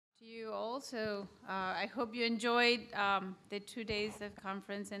you all. So I hope you enjoyed the 2 days of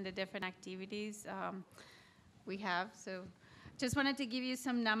conference and the different activities we have. So just wanted to give you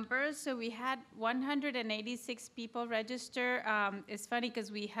some numbers. So we had 186 people register. It's funny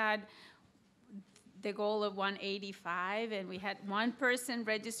because we had the goal of 185, and we had one person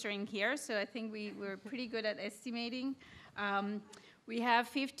registering here. So I think we were pretty good at estimating. We have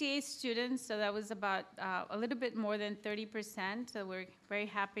 58 students, so that was about a little bit more than 30%. So we're very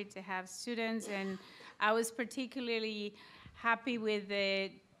happy to have students, and I was particularly happy with the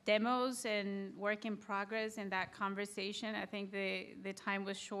demos and work in progress in that conversation. I think the time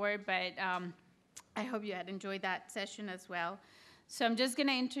was short, but I hope you had enjoyed that session as well. So I'm just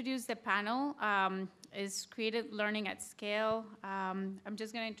gonna introduce the panel. Is Creative Learning at Scale. I'm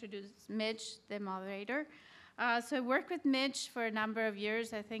just gonna introduce Mitch, the moderator. So I worked with Mitch for a number of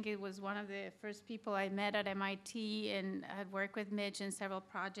years. I think it was one of the first people I met at MIT, and I had worked with Mitch in several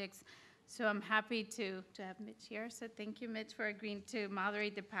projects. So I'm happy to have Mitch here. So thank you, Mitch, for agreeing to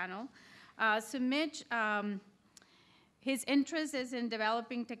moderate the panel. So Mitch, his interest is in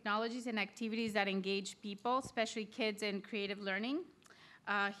developing technologies and activities that engage people, especially kids, in creative learning.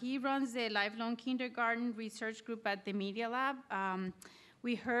 He runs the Lifelong Kindergarten Research Group at the Media Lab.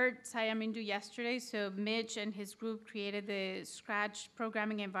 We heard Sayamindu yesterday, so Mitch and his group created the Scratch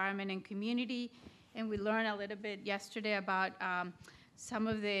programming environment and community, and we learned a little bit yesterday about some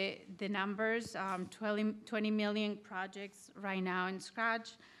of the numbers, 20 million projects right now in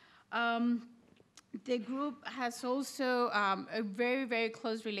Scratch. The group has also a very, very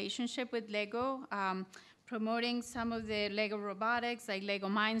close relationship with LEGO, promoting some of the LEGO robotics, like LEGO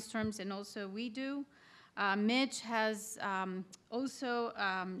Mindstorms, and also We Do. Mitch has also,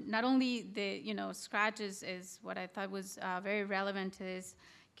 not only Scratch is what I thought was very relevant to his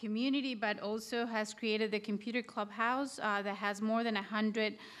community, but also has created the Computer Clubhouse that has more than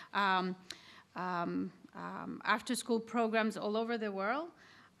 100 after-school programs all over the world.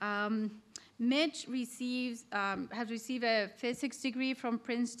 Mitch has received a physics degree from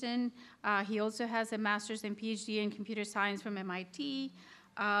Princeton. He also has a master's and PhD in computer science from MIT.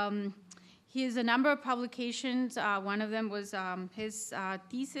 He has a number of publications. One of them was his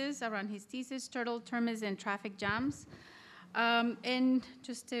thesis, Turtle Terminus and Traffic Jams. And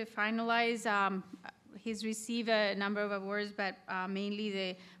just to finalize, he's received a number of awards, but mainly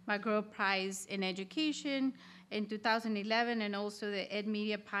the McGraw Prize in Education in 2011, and also the Ed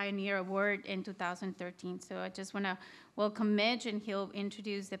Media Pioneer Award in 2013. So I just want to welcome Mitch, and he'll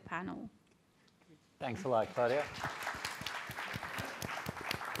introduce the panel. Thanks a lot, Claudia.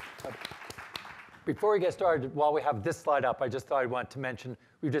 Before we get started, while we have this slide up, I just thought I wanted to mention,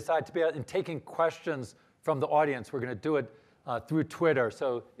 we've decided to be out and taking questions from the audience. We're going to do it through Twitter.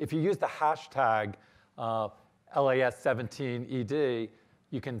 So if you use the hashtag LAS17ED,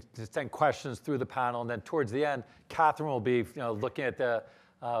 you can send questions through the panel, and then towards the end, Catherine will be looking at the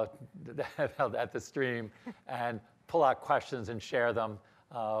stream and pull out questions and share them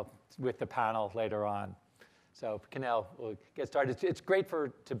with the panel later on. So Canel, we'll get started. It's great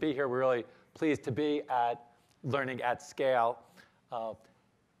to be here. We're really pleased to be at Learning at Scale.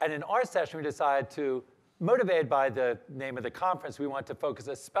 And in our session, we decided to, motivated by the name of the conference, we want to focus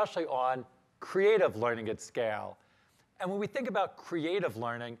especially on creative learning at scale. And when we think about creative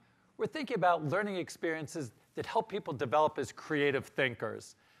learning, we're thinking about learning experiences that help people develop as creative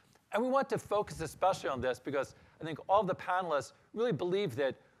thinkers. And we want to focus especially on this because I think all of the panelists really believe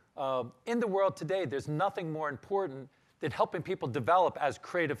that in the world today, there's nothing more important than helping people develop as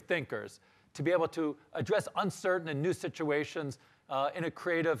creative thinkers, to be able to address uncertain and new situations in a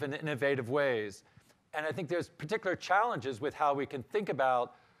creative and innovative ways. And I think there's particular challenges with how we can think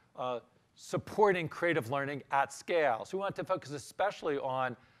about supporting creative learning at scale. So we want to focus especially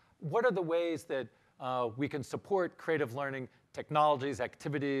on what are the ways that we can support creative learning technologies,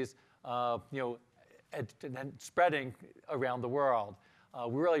 activities, and spreading around the world.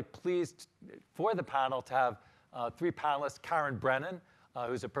 We're really pleased for the panel to have three panelists: Karen Brennan,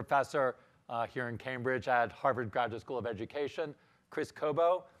 who's a professor here in Cambridge at Harvard Graduate School of Education; Chris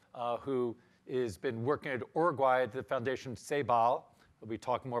Cobo, who has been working at Uruguay at the Foundation Cristóbal. We'll be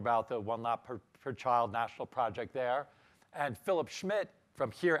talking more about the One Lap per Child national project there; and Philipp Schmidt from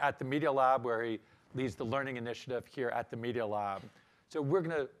here at the Media Lab, where he leads the learning initiative here at the Media Lab. So we're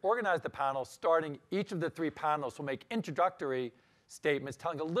going to organize the panel, starting each of the three panels will make introductory statements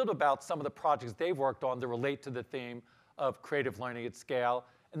telling a little about some of the projects they've worked on that relate to the theme of creative learning at scale.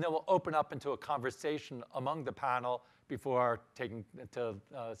 And then we'll open up into a conversation among the panel before taking to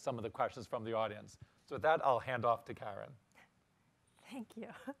some of the questions from the audience. So with that, I'll hand off to Karen. Thank you.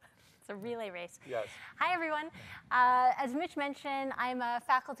 It's a relay race. Yes. Hi, everyone. As Mitch mentioned, I'm a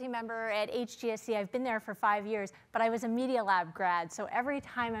faculty member at HGSE. I've been there for 5 years, but I was a Media Lab grad. So every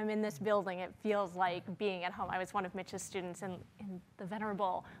time I'm in this building, it feels like being at home. I was one of Mitch's students in the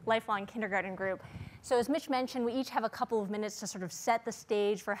venerable lifelong kindergarten group. So as Mitch mentioned, we each have a couple of minutes to sort of set the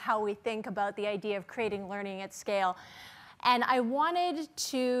stage for how we think about the idea of creating learning at scale. And I wanted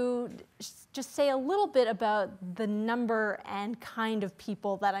to just say a little bit about the number and kind of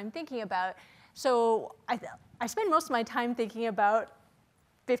people that I'm thinking about. So I spend most of my time thinking about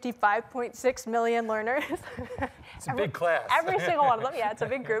 55.6 million learners. It's a big class. Every single one of them, yeah, it's a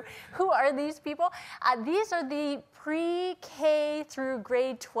big group. Who are these people? These are the pre-K through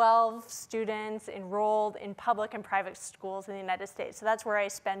grade 12 students enrolled in public and private schools in the United States. So that's where I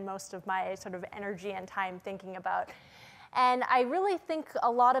spend most of my sort of energy and time thinking about. And I really think a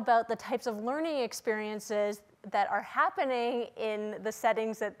lot about the types of learning experiences that are happening in the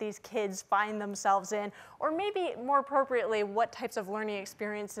settings that these kids find themselves in, or maybe more appropriately, what types of learning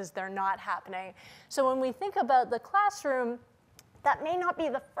experiences they're not happening. So when we think about the classroom, that may not be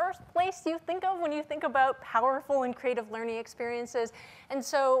the first place you think of when you think about powerful and creative learning experiences. And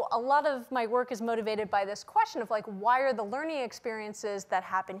so a lot of my work is motivated by this question of like, why are the learning experiences that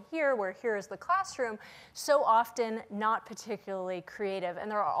happen here, where here is the classroom, so often not particularly creative? And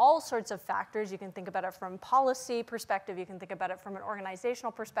there are all sorts of factors. You can think about it from policy perspective. You can think about it from an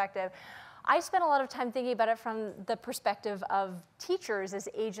organizational perspective. I spent a lot of time thinking about it from the perspective of teachers as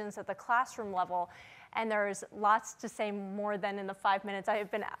agents at the classroom level. And there's lots to say more than in the 5 minutes I have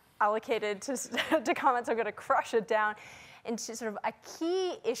been allocated to comments. I'm going to crush it down into sort of a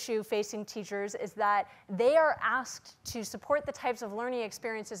key issue facing teachers is that they are asked to support the types of learning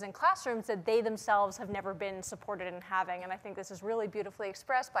experiences in classrooms that they themselves have never been supported in having. And I think this is really beautifully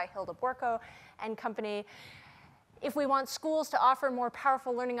expressed by Hilda Borko and company. If we want schools to offer more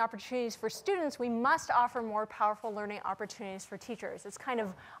powerful learning opportunities for students, we must offer more powerful learning opportunities for teachers. It's kind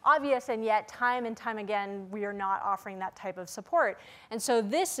of obvious, and yet time and time again, we are not offering that type of support. And so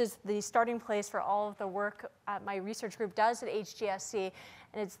this is the starting place for all of the work my research group does at HGSE.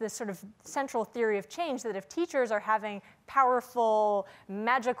 And it's this sort of central theory of change that if teachers are having powerful,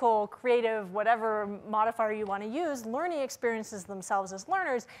 magical, creative, whatever modifier you want to use, learning experiences themselves as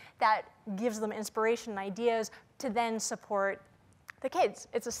learners, that gives them inspiration and ideas to then support the kids.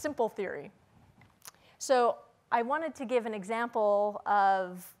 It's a simple theory. So I wanted to give an example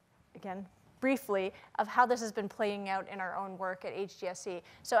of, again, briefly, of how this has been playing out in our own work at HGSE.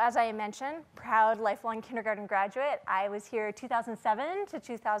 So as I mentioned, proud lifelong kindergarten graduate. I was here 2007 to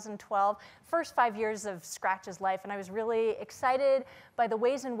 2012, first 5 years of Scratch's life, and I was really excited by the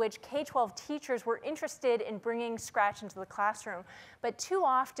ways in which K-12 teachers were interested in bringing Scratch into the classroom. But too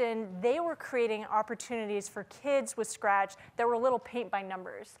often, they were creating opportunities for kids with Scratch that were little paint by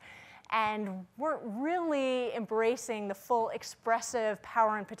numbers, and weren't really embracing the full expressive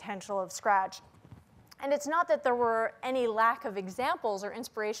power and potential of Scratch. And it's not that there were any lack of examples or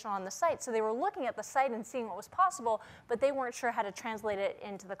inspiration on the site. So they were looking at the site and seeing what was possible, but they weren't sure how to translate it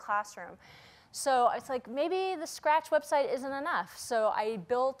into the classroom. So it's like, maybe the Scratch website isn't enough. So I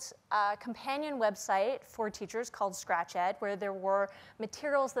built a companion website for teachers called Scratch Ed, where there were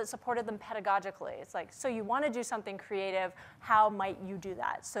materials that supported them pedagogically. It's like, so you want to do something creative, how might you do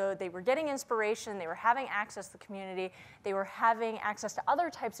that? So they were getting inspiration, they were having access to the community, they were having access to other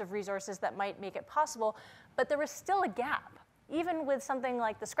types of resources that might make it possible, but there was still a gap. Even with something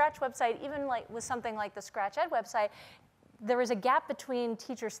like the Scratch website, even with something like the Scratch Ed website, there was a gap between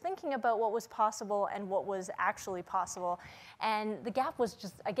teachers thinking about what was possible and what was actually possible. And the gap was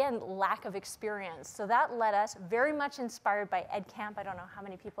just, again, lack of experience. So that led us, very much inspired by EdCamp. I don't know how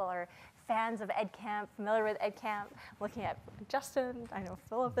many people are fans of EdCamp, familiar with EdCamp. Looking at Justin, I know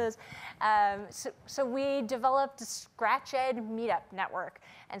Philipp is. So we developed a Scratch Ed meetup network.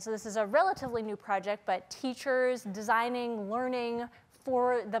 And so this is a relatively new project, but teachers designing, learning,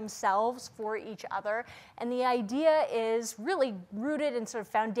 for themselves, for each other. And the idea is really rooted in sort of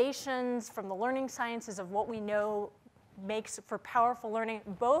foundations from the learning sciences of what we know makes for powerful learning,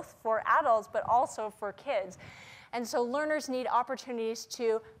 both for adults, but also for kids. And so learners need opportunities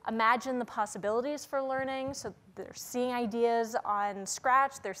to imagine the possibilities for learning. So they're seeing ideas on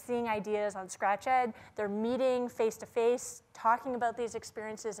Scratch, they're seeing ideas on Scratch Ed, they're meeting face-to-face, talking about these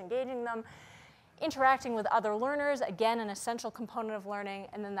experiences, engaging them. Interacting with other learners, again, an essential component of learning,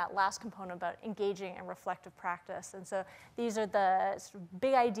 and then that last component about engaging and reflective practice. And so these are the sort of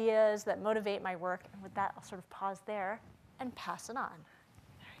big ideas that motivate my work. And with that, I'll sort of pause there and pass it on.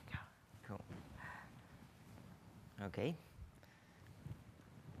 There you go. Cool. OK.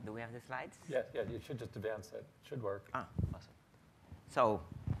 Do we have the slides? Yeah, you should just advance it. Should work. Ah, awesome. So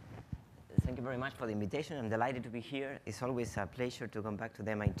Thank you very much for the invitation. I'm delighted to be here. It's always a pleasure to come back to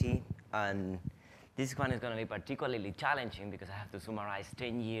the MIT. And this one is going to be particularly challenging because I have to summarize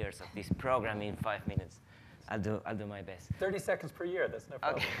 10 years of this program in 5 minutes. I'll do my best. 30 seconds per year, that's no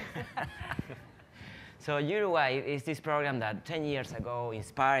problem. Okay. So Uruguay is this program that 10 years ago,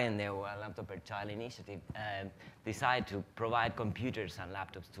 inspiring the Laptop per Child initiative, decided to provide computers and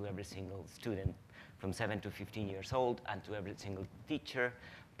laptops to every single student from 7 to 15 years old and to every single teacher,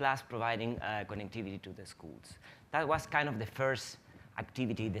 plus providing connectivity to the schools. That was kind of the first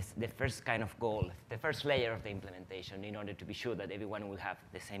activity, the first kind of goal, the first layer of the implementation in order to be sure that everyone will have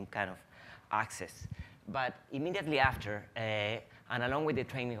the same kind of access. But immediately after, and along with the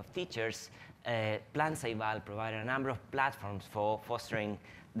training of teachers, Plan Ceibal provided a number of platforms for fostering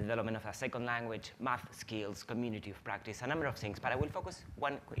the development of a second language, math skills, community of practice, a number of things. But I will focus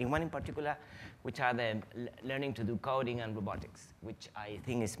in one in particular, which are the learning to do coding and robotics, which I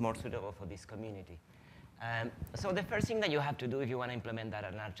think is more suitable for this community. So the first thing that you have to do if you want to implement that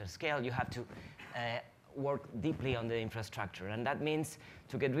at a larger scale, you have to work deeply on the infrastructure. And that means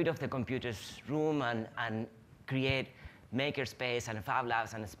to get rid of the computers room and create makerspace and fab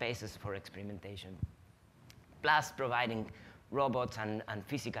labs and spaces for experimentation. Plus providing robots and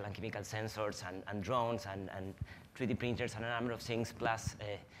physical and chemical sensors and drones and 3D printers and a number of things, plus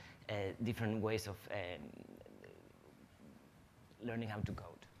different ways of learning how to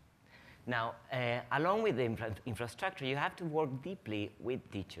code. Now, along with the infrastructure, you have to work deeply with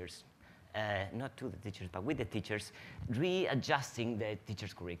teachers, not to the teachers, but with the teachers, readjusting the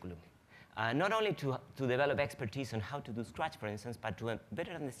teacher's curriculum. Not only to develop expertise on how to do Scratch, for instance, but to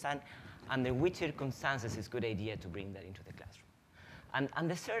better understand under which circumstances it's a good idea to bring that into the classroom. And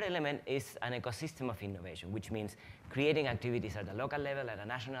the third element is an ecosystem of innovation, which means creating activities at the local level, at a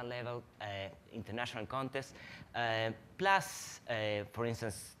national level, international contests. Plus, for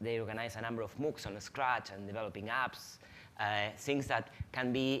instance, they organize a number of MOOCs on Scratch and developing apps, things that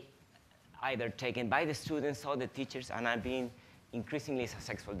can be either taken by the students or the teachers and are being increasingly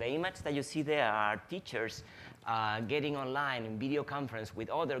successful. The image that you see there are teachers getting online in video conference with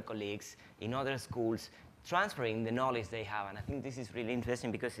other colleagues in other schools, transferring the knowledge they have. And I think this is really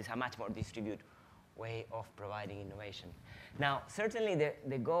interesting because it's a much more distributed way of providing innovation. Now, certainly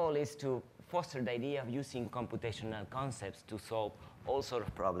the goal is to foster the idea of using computational concepts to solve all sorts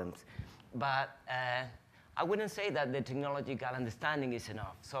of problems. But I wouldn't say that the technological understanding is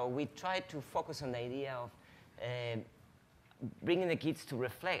enough. So we try to focus on the idea of bringing the kids to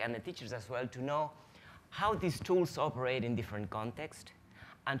reflect, and the teachers as well, to know how these tools operate in different contexts,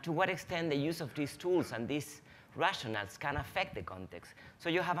 and to what extent the use of these tools and these rationales can affect the context. So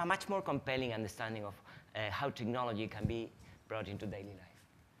you have a much more compelling understanding of how technology can be brought into daily life.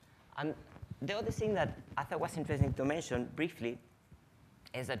 And the other thing that I thought was interesting to mention briefly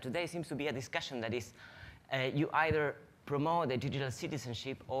is that today seems to be a discussion that is you either promote the digital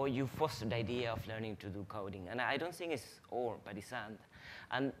citizenship or you foster the idea of learning to do coding. And I don't think it's or, but it's and.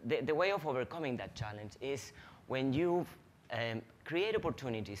 And the way of overcoming that challenge is when you create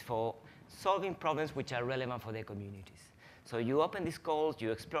opportunities for solving problems which are relevant for the communities. So you open these calls,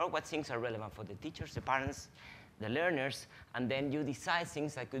 you explore what things are relevant for the teachers, the parents, the learners, and then you decide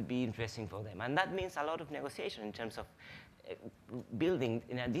things that could be interesting for them. And that means a lot of negotiation in terms of building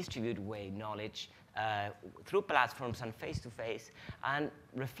in a distributed way knowledge through platforms and face-to-face, and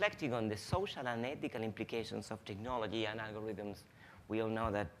reflecting on the social and ethical implications of technology and algorithms. We all know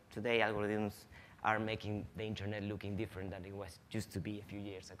that today algorithms are making the internet looking different than it was used to be a few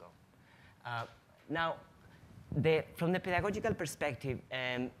years ago. Now, from the pedagogical perspective,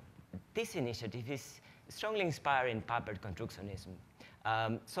 this initiative is strongly inspired in paper constructionism.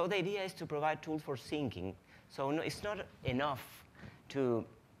 So the idea is to provide tools for thinking. So no, it's not enough to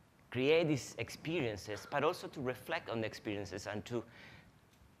create these experiences, but also to reflect on the experiences and to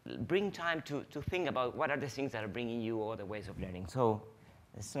bring time to think about what are the things that are bringing you other ways of learning. So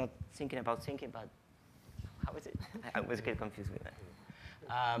it's not thinking about thinking, but how is it? I always get confused with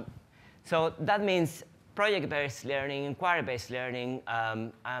that. So that means project-based learning, inquiry-based learning,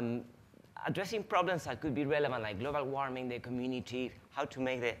 addressing problems that could be relevant, like global warming, the community, how to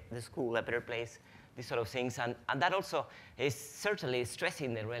make the school a better place, these sort of things. And that also is certainly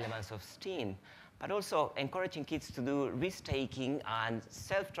stressing the relevance of STEAM, but also encouraging kids to do risk-taking and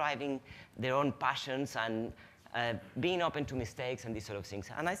self-driving their own passions and being open to mistakes and these sort of things.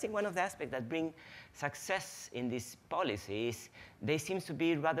 And I think one of the aspects that bring success in this policy is they seem to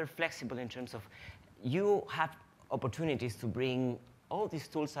be rather flexible in terms of you have opportunities to bring all these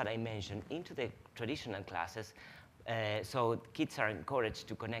tools that I mentioned into the traditional classes, so kids are encouraged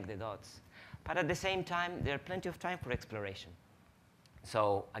to connect the dots. But at the same time, there's plenty of time for exploration.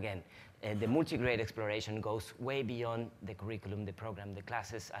 So again, the multi-grade exploration goes way beyond the curriculum, the program, the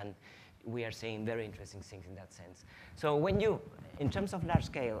classes, and we are seeing very interesting things in that sense. So when you, in terms of large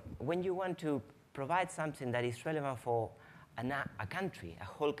scale, when you want to provide something that is relevant for a country, a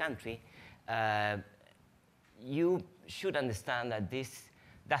whole country, you should understand that this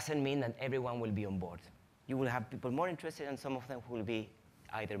doesn't mean that everyone will be on board. You will have people more interested, and some of them will be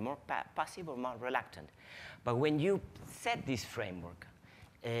either more passive or more reluctant. But when you set this framework,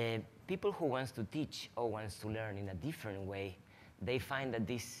 people who wants to teach or wants to learn in a different way, they find that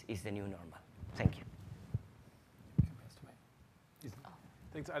this is the new normal. Thank you.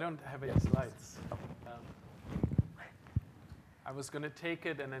 Thanks. I don't have any slides. I was going to take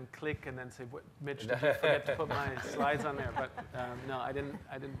it and then click and then say, Mitch, did you forget to put my slides on there? But no, I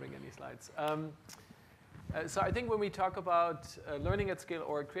didn't bring any slides. So I think when we talk about learning at scale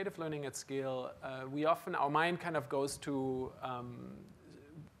or creative learning at scale, we often, our mind kind of goes to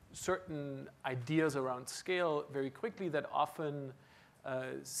certain ideas around scale very quickly that often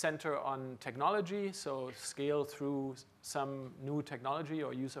center on technology, so scale through some new technology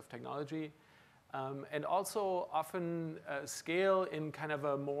or use of technology. And also often scale in kind of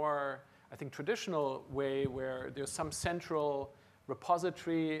a more, I think, traditional way where there's some central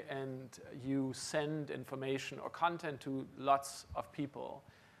repository and you send information or content to lots of people,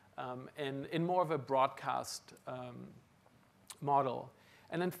 and in more of a broadcast model.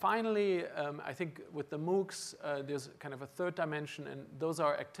 And then finally, I think with the MOOCs, there's kind of a third dimension, and those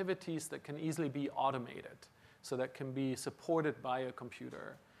are activities that can easily be automated, so that can be supported by a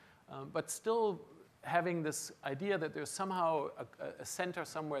computer. But still having this idea that there's somehow a center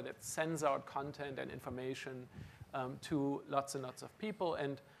somewhere that sends out content and information to lots and lots of people.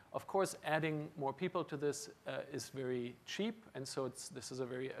 And of course, adding more people to this is very cheap. And so this is a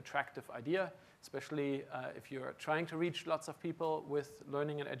very attractive idea, especially if you're trying to reach lots of people with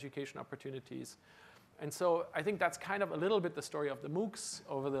learning and education opportunities. And so I think that's kind of a little bit the story of the MOOCs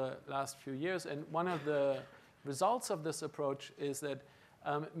over the last few years. And one of the results of this approach is that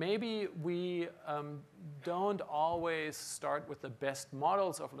maybe we don't always start with the best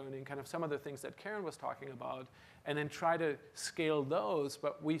models of learning, kind of some of the things that Karen was talking about, and then try to scale those,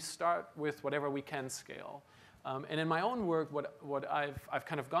 but we start with whatever we can scale. And in my own work, what I've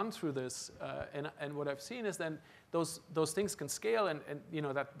kind of gone through this, and what I've seen is then those things can scale, and you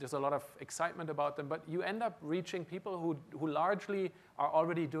know that there's a lot of excitement about them, but you end up reaching people who largely are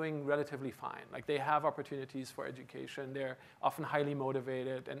already doing relatively fine. Like they have opportunities for education, they're often highly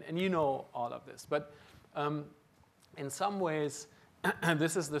motivated, and you know all of this. But in some ways,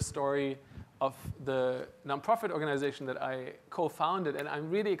 this is the story of the nonprofit organization that I co-founded. And I'm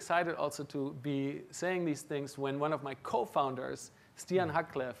really excited also to be saying these things when one of my co-founders, Stian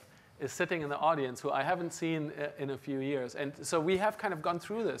Hackleff, is sitting in the audience, who I haven't seen in a few years. And so we have kind of gone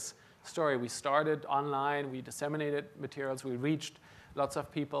through this story. We started online, we disseminated materials, we reached lots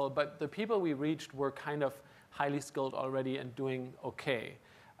of people, but the people we reached were kind of highly skilled already and doing okay.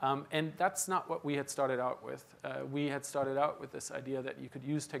 And that's not what we had started out with. We had started out with this idea that you could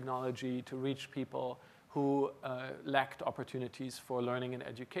use technology to reach people who lacked opportunities for learning and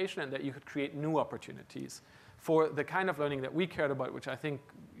education, and that you could create new opportunities for the kind of learning that we cared about, which I think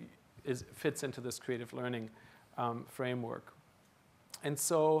fits into this creative learning framework. And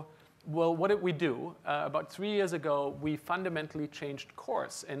so, well, what did we do? About 3 years ago, we fundamentally changed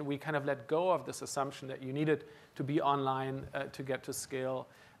course, and we kind of let go of this assumption that you needed to be online to get to scale,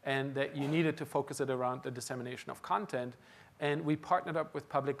 and that you needed to focus it around the dissemination of content. And we partnered up with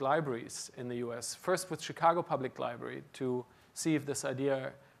public libraries in the US, first with Chicago Public Library to see if this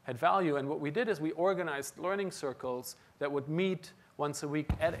idea had value. And what we did is we organized learning circles that would meet once a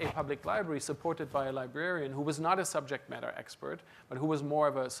week at a public library supported by a librarian who was not a subject matter expert, but who was more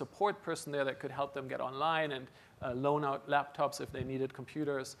of a support person there that could help them get online and loan out laptops if they needed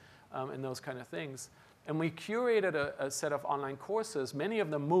computers and those kind of things. And we curated a set of online courses, many of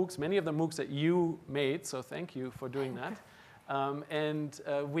them MOOCs that you made, so thank you for doing that.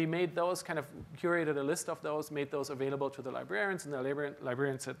 We made those, kind of curated a list of those, made those available to the librarians, and the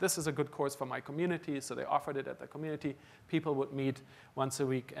librarians said, this is a good course for my community, so they offered it at the community. People would meet once a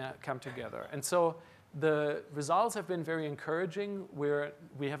week, come together. And so the results have been very encouraging.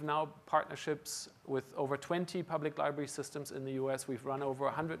 We have now partnerships with over 20 public library systems in the US. We've run over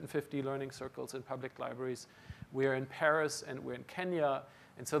 150 learning circles in public libraries. We're in Paris and we're in Kenya.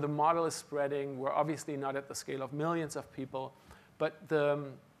 And so the model is spreading. We're obviously not at the scale of millions of people. But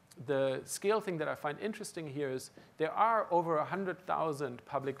the scale thing that I find interesting here is there are over 100,000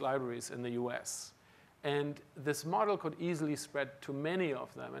 public libraries in the US. And this model could easily spread to many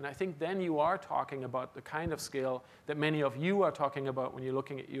of them. And I think then you are talking about the kind of scale that many of you are talking about when you're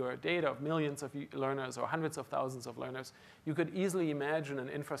looking at your data of millions of learners or hundreds of thousands of learners. You could easily imagine an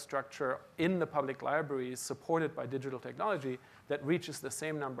infrastructure in the public libraries supported by digital technology that reaches the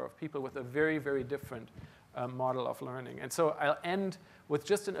same number of people with a very, very different model of learning. And so I'll end with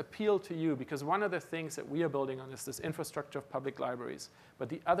just an appeal to you, because one of the things that we are building on is this infrastructure of public libraries. But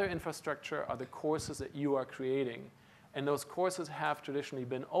the other infrastructure are the courses that you are creating. And those courses have traditionally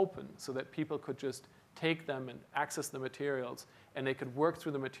been open so that people could just take them and access the materials, and they could work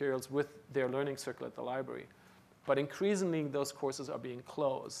through the materials with their learning circle at the library. But increasingly, those courses are being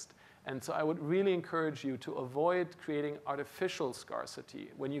closed. And so I would really encourage you to avoid creating artificial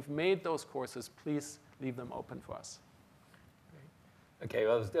scarcity. When you've made those courses, please leave them open for us. Okay,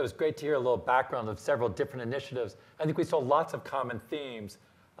 well, it was great to hear a little background of several different initiatives. I think we saw lots of common themes.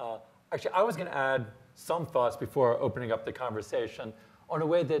 Actually, I was going to add some thoughts before opening up the conversation on a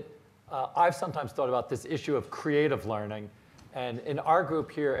way that I've sometimes thought about this issue of creative learning. And in our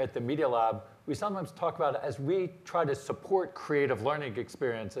group here at the Media Lab, we sometimes talk about it as we try to support creative learning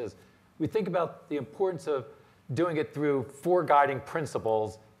experiences. We think about the importance of doing it through 4 guiding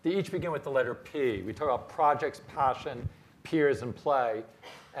principles. They each begin with the letter P. We talk about projects, passion, peers, and play.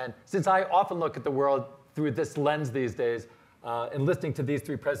 And since I often look at the world through this lens these days, and listening to these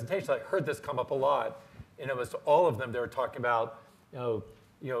 3 presentations, I heard this come up a lot. In almost all of them, they were talking about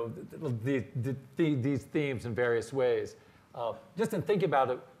these themes in various ways. Just in thinking about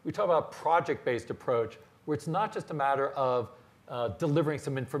it, we talk about a project-based approach, where it's not just a matter of delivering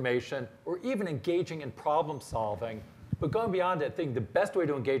some information or even engaging in problem solving. But going beyond it, I think the best way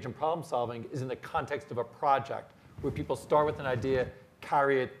to engage in problem solving is in the context of a project, where people start with an idea,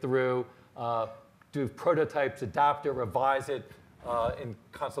 carry it through, do prototypes, adapt it, revise it in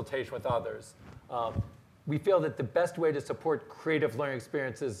consultation with others. We feel that the best way to support creative learning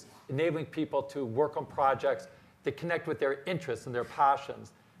experiences, enabling people to work on projects that connect with their interests and their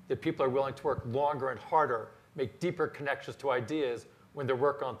passions, that people are willing to work longer and harder, make deeper connections to ideas when they're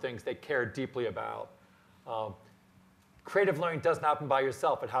working on things they care deeply about. Creative learning doesn't happen by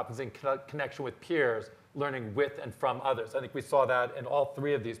yourself. It happens in connection with peers, learning with and from others. I think we saw that in all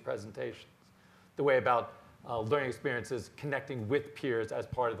 3 of these presentations. The way about learning experiences connecting with peers as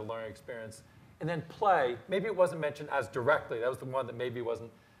part of the learning experience. And then play, maybe it wasn't mentioned as directly. That was the one that maybe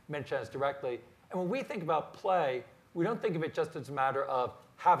wasn't mentioned as directly. And when we think about play, we don't think of it just as a matter of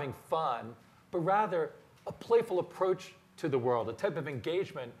having fun, but rather a playful approach to the world, a type of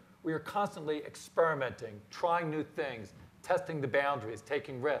engagement where you're constantly experimenting, trying new things, testing the boundaries,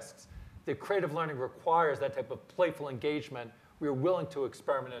 taking risks. The creative learning requires that type of playful engagement where you're willing to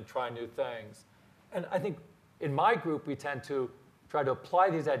experiment and try new things. And I think in my group, we tend to try to apply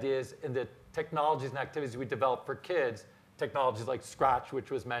these ideas in the technologies and activities we develop for kids, technologies like Scratch,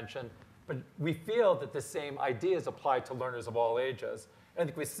 which was mentioned. But we feel that the same ideas apply to learners of all ages. And I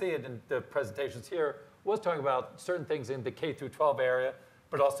think we see it in the presentations here. Was talking about certain things in the K through 12 area,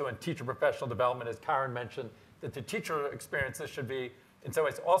 but also in teacher professional development, as Karen mentioned, that the teacher experiences should be, in some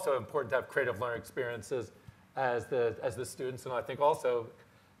ways, also important to have creative learning experiences as the students. And I think also,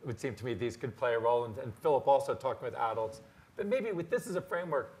 it would seem to me, these could play a role. And Philipp also talking with adults. But maybe with this as a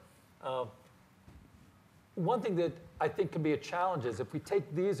framework, one thing that I think can be a challenge is if we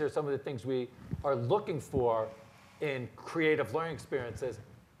take these are some of the things we are looking for in creative learning experiences,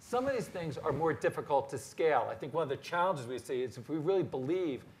 some of these things are more difficult to scale. I think one of the challenges we see is if we really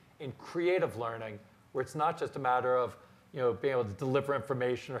believe in creative learning, where it's not just a matter of being able to deliver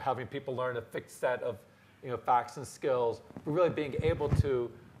information or having people learn a fixed set of facts and skills, but really being able to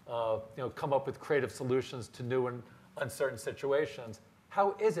come up with creative solutions to new and uncertain situations.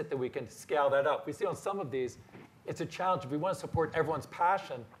 How is it that we can scale that up? We see on some of these, it's a challenge. If we want to support everyone's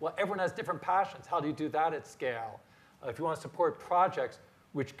passion, well, everyone has different passions. How do you do that at scale? If you want to support projects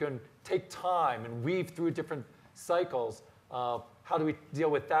which can take time and weave through different cycles, how do we deal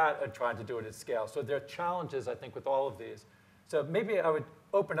with that and trying to do it at scale? So there are challenges, I think, with all of these. So maybe I would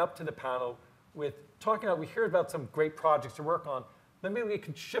open up to the panel with talking about, we heard about some great projects to work on, but maybe we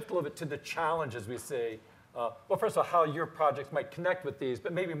can shift a little bit to the challenges we see. Well, first of all, how your projects might connect with these,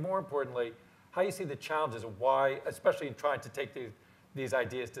 but maybe more importantly, how you see the challenges and why, especially in trying to take these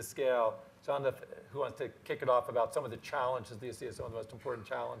ideas to scale. So I don't know who wants to kick it off about some of the challenges that you see as some of the most important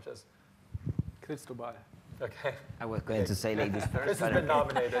challenges. Cristobal. Okay. I was going to say ladies first. Chris has been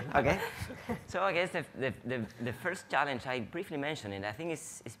nominated. Okay. So I guess the first challenge, I briefly mentioned it, I think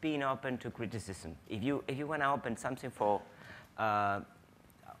is being open to criticism. If you want to open something for a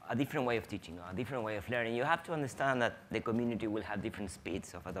different way of teaching or a different way of learning, you have to understand that the community will have different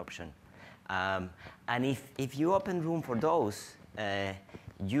speeds of adoption. And if you open room for those,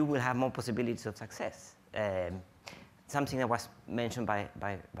 you will have more possibilities of success. Something that was mentioned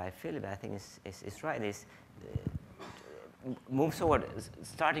by Philipp, I think is right, is move forward,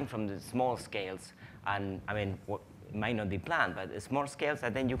 starting from the small scales. And I mean, it might not be planned, but small scales,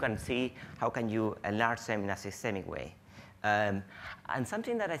 and then you can see how can you enlarge them in a systemic way. And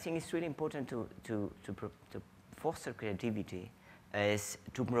something that I think is really important to foster creativity is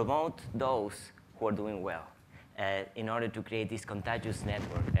to promote those who are doing well in order to create this contagious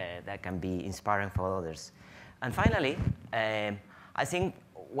network that can be inspiring for others. And finally, I think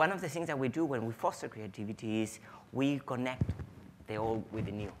one of the things that we do when we foster creativity is we connect the old with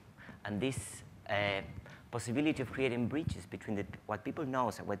the new. And this possibility of creating bridges between what people know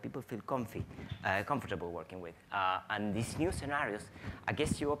and what people feel comfortable working with. And these new scenarios, I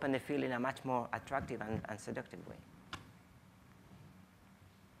guess you open the field in a much more attractive and seductive way.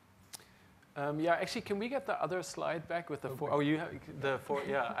 Yeah, actually, can we get the other slide back with the four? Oh, you have the four.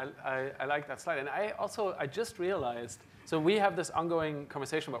 Yeah, I like that slide. And I just realized, so we have this ongoing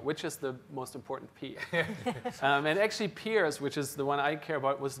conversation about which is the most important P. And actually, peers, which is the one I care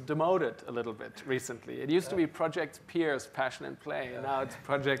about, was demoted a little bit recently. It used to be Project Peers, Passion and Play. And now it's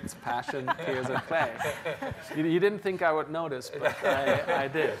Project Passion, Peers and Play. You didn't think I would notice, but I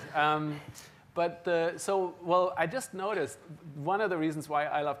did. Well, I just noticed one of the reasons why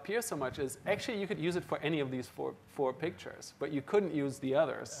I love peers so much is actually you could use it for any of these four pictures, but you couldn't use the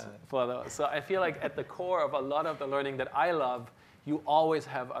others for those. So I feel like at the core of a lot of the learning that I love, you always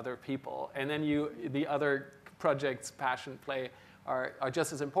have other people. And then the other projects, passion, play, are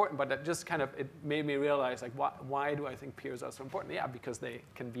just as important, but that just kind of, it made me realize, like, why do I think peers are so important? Yeah, because they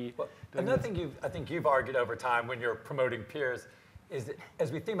can be. Well, another thing I think you've argued over time when you're promoting peers is that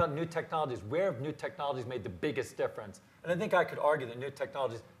as we think about new technologies, where have new technologies made the biggest difference? And I think I could argue that new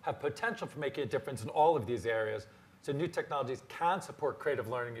technologies have potential for making a difference in all of these areas. So new technologies can support creative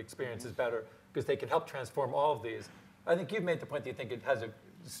learning experiences better because they can help transform all of these. I think you've made the point that you think it has a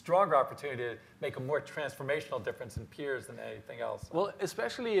stronger opportunity to make a more transformational difference in peers than anything else. Well,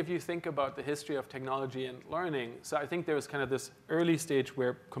 especially if you think about the history of technology and learning. So I think there was kind of this early stage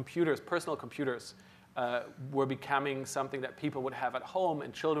where computers, personal computers, were becoming something that people would have at home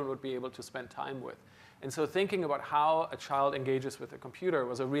and children would be able to spend time with. And so thinking about how a child engages with a computer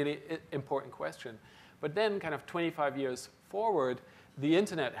was a really important question. But then kind of 25 years forward, the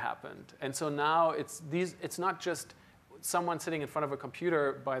internet happened. And so now it's not just someone sitting in front of a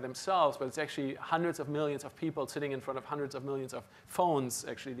computer by themselves, but it's actually hundreds of millions of people sitting in front of hundreds of millions of phones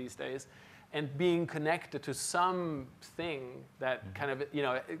actually these days, and being connected to something that kind of,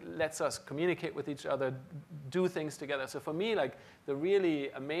 lets us communicate with each other, do things together. So for me, like, the really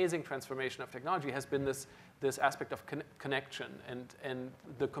amazing transformation of technology has been this aspect of connection and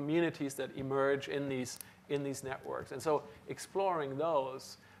the communities that emerge in these networks. And so exploring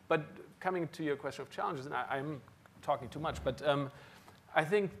those, but coming to your question of challenges, and I'm talking too much, but I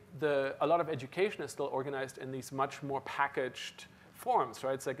think a lot of education is still organized in these much more packaged forms,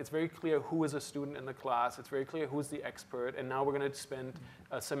 right? It's like it's very clear who is a student in the class. It's very clear who's the expert. And now we're going to spend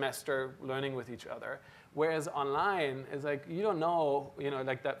a semester learning with each other. Whereas online is like, you don't know,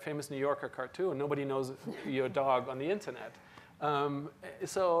 like that famous New Yorker cartoon, nobody knows your dog on the internet.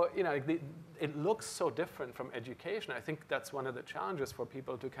 It looks so different from education. I think that's one of the challenges for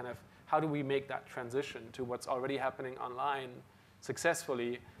people to kind of, how do we make that transition to what's already happening online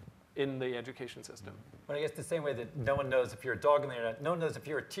successfully in the education system? Well, I guess the same way that no one knows if you're a dog on the internet, no one knows if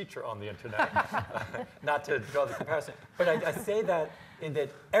you're a teacher on the internet. Not to draw the comparison. But I say that in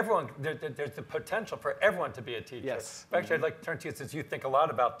that there's the potential for everyone to be a teacher. Yes. Actually, I'd like to turn to you since you think a lot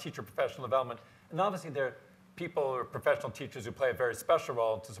about teacher professional development. And obviously there are people or professional teachers who play a very special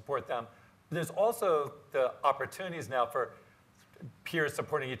role to support them. But there's also the opportunities now for peers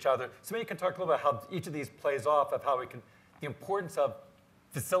supporting each other. So maybe you can talk a little about how each of these plays off of how the importance of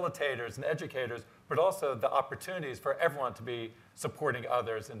facilitators and educators, but also the opportunities for everyone to be supporting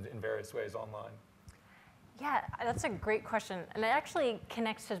others in various ways online. Yeah, that's a great question. And it actually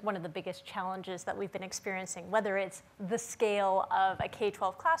connects to one of the biggest challenges that we've been experiencing, whether it's the scale of a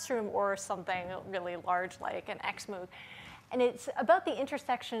K-12 classroom or something really large like an XMOOC. And it's about the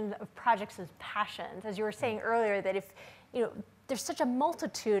intersection of projects as passions. As you were saying earlier, that if, there's such a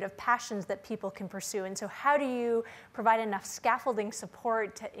multitude of passions that people can pursue. And so how do you provide enough scaffolding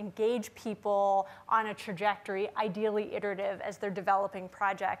support to engage people on a trajectory, ideally iterative, as they're developing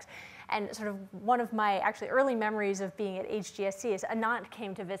projects? And sort of one of my actually early memories of being at HGSE is Anant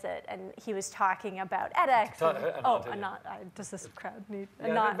came to visit, and he was talking about edX. Anant, does this crowd need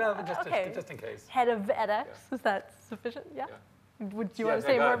Anant? Just in case. Head of edX, is that sufficient? Yeah? Would you want to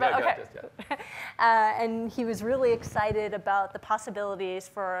say more about? Okay. And he was really excited about the possibilities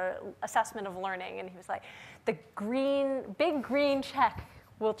for assessment of learning, and he was like, the big green check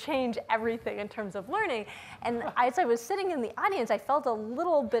will change everything in terms of learning. And as I was sitting in the audience, I felt a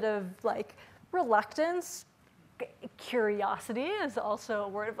little bit of like reluctance. Curiosity is also a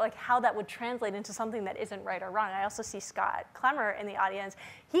word of like how that would translate into something that isn't right or wrong. I also see Scott Clemmer in the audience.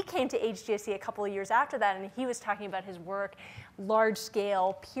 He came to HGSE a couple of years after that, and he was talking about his work,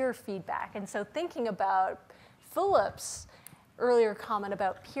 large-scale peer feedback. And so thinking about Philipp's earlier comment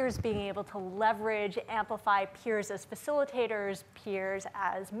about peers being able to leverage, amplify peers as facilitators, peers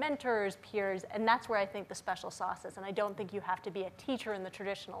as mentors, peers, and that's where I think the special sauce is. And I don't think you have to be a teacher in the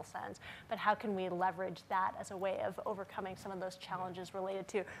traditional sense, but how can we leverage that as a way of overcoming some of those challenges related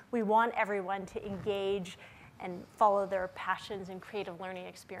to, we want everyone to engage and follow their passions and creative learning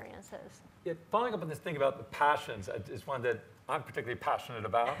experiences. Yeah, following up on this thing about the passions is one that I'm particularly passionate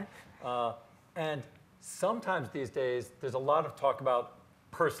about. And sometimes these days, there's a lot of talk about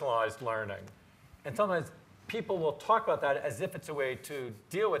personalized learning. And sometimes people will talk about that as if it's a way to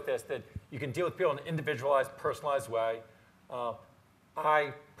deal with this, that you can deal with people in an individualized, personalized way.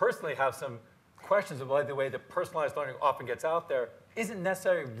 I personally have some questions about the way that personalized learning often gets out there isn't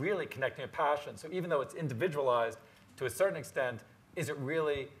necessarily really connecting a passion. So even though it's individualized to a certain extent, is it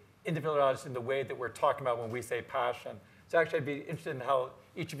really individualized in the way that we're talking about when we say passion? So actually, I'd be interested in how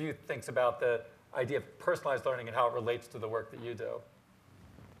each of you thinks about the idea of personalized learning and how it relates to the work that you do.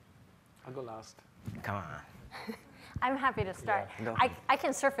 I'll go last. Come on. I'm happy to start. Yeah, I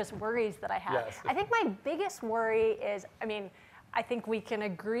can surface worries that I have. Yes. I think my biggest worry is, I think we can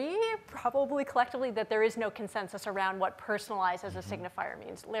agree, probably collectively, that there is no consensus around what personalized as a signifier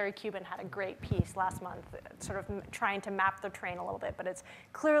means. Larry Cuban had a great piece last month, sort of trying to map the train a little bit, but it's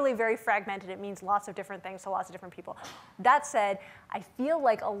clearly very fragmented. It means lots of different things to lots of different people. That said, I feel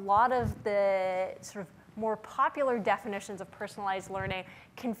like a lot of the sort of more popular definitions of personalized learning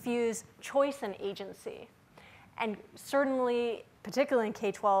confuse choice and agency. And certainly, particularly in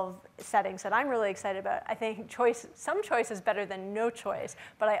K-12 settings that I'm really excited about, I think some choice is better than no choice,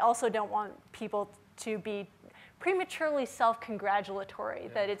 but I also don't want people to be prematurely self-congratulatory,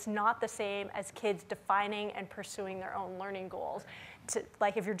 that it's not the same as kids defining and pursuing their own learning goals.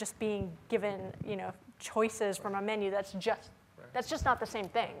 Like if you're just being given, choices from a menu, that's just not the same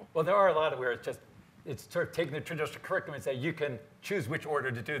thing. Well, there are a lot of where it's sort of taking the traditional curriculum and say you can choose which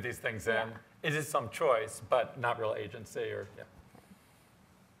order to do these things in. It is some choice, but not real agency or, yeah.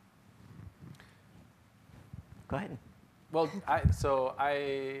 Go ahead. Well,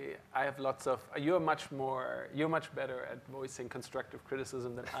 I have lots of, you're much better at voicing constructive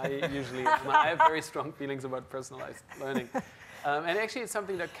criticism than I usually am. I have very strong feelings about personalized learning. And actually it's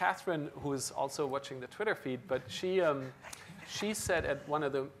something that Catherine, who's also watching the Twitter feed, but she said at one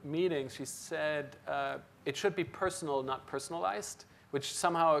of the meetings, she said it should be personal, not personalized, which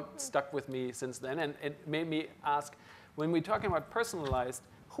somehow stuck with me since then. And it made me ask, when we're talking about personalized,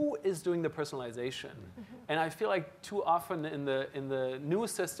 who is doing the personalization? And I feel like too often in the new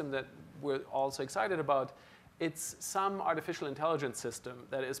system that we're also excited about, it's some artificial intelligence system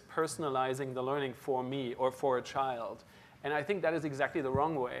that is personalizing the learning for me or for a child. And I think that is exactly the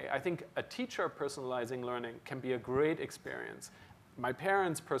wrong way. I think a teacher personalizing learning can be a great experience. My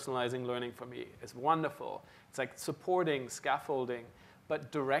parents personalizing learning for me is wonderful. It's like supporting, scaffolding,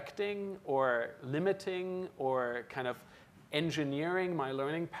 but directing or limiting or kind of engineering my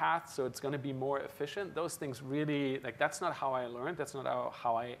learning path so it's going to be more efficient, those things really, that's not how I learned. That's not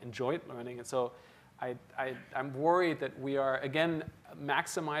how I enjoyed learning. And so I'm worried that we are, again,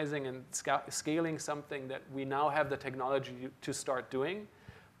 maximizing and scaling something that we now have the technology to start doing,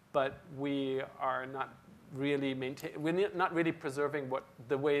 but we are not really we're not really preserving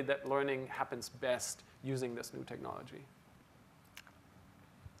the way that learning happens best using this new technology.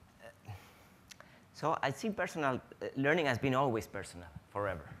 So I see personal learning has been always personal,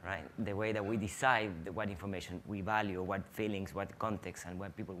 forever, right? The way that we decide what information we value, what feelings, what context, and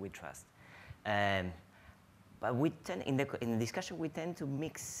what people we trust. But we tend, in the discussion, we tend to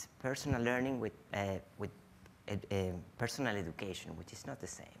mix personal learning with personal education, which is not the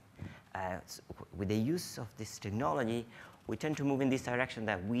same. So with the use of this technology, we tend to move in this direction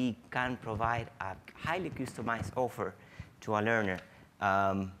that we can provide a highly customized offer to a learner.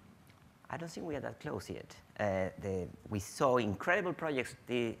 I don't think we are that close yet. We saw incredible projects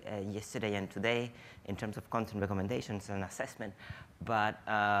yesterday and today in terms of content recommendations and assessment, but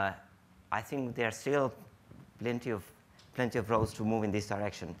I think there are still plenty of roads to move in this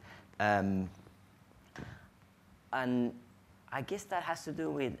direction. And I guess that has to do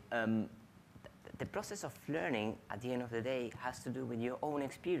with the process of learning, at the end of the day, has to do with your own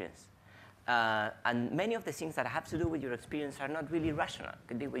experience. And many of the things that have to do with your experience are not really rational,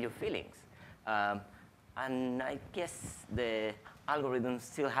 can do with your feelings. And I guess the algorithms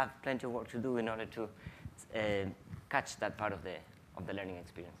still have plenty of work to do in order to catch that part of the learning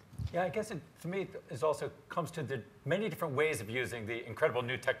experience. Yeah, I guess to me, it also comes to the many different ways of using the incredible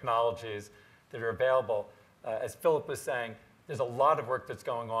new technologies that are available. As Philipp was saying, there's a lot of work that's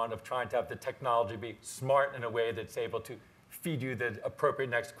going on of trying to have the technology be smart in a way that's able to feed you the appropriate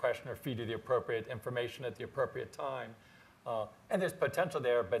next question or feed you the appropriate information at the appropriate time. And there's potential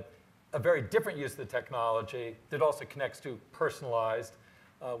there, but a very different use of the technology that also connects to personalized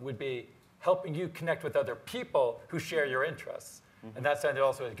would be helping you connect with other people who share your interests. Mm-hmm. And that's something that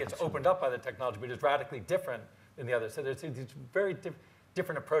also gets opened up by the technology, but is radically different than the others. So there's these very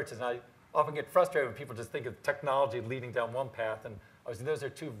different approaches. And I often get frustrated when people just think of technology leading down one path. And obviously those are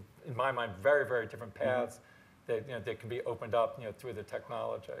two, in my mind, very, very different paths that can be opened up through the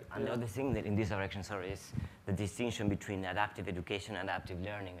technology. And the other thing that in this direction, is the distinction between adaptive education and adaptive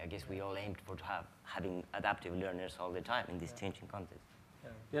learning. I guess we all aimed for having adaptive learners all the time in this changing context.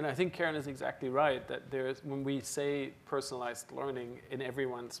 Yeah, and I think Karen is exactly right, that when we say personalized learning, in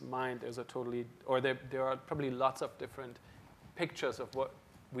everyone's mind, there's there are probably lots of different pictures of what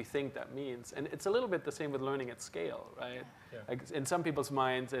we think that means. And it's a little bit the same with learning at scale, right? Yeah. Like in some people's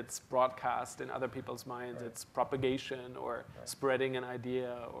minds, it's broadcast. In other people's minds, it's propagation or spreading an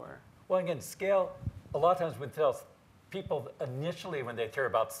idea. Well, again, scale, a lot of times with people initially, when they hear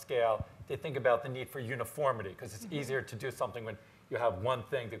about scale, they think about the need for uniformity, because it's easier to do something when you have one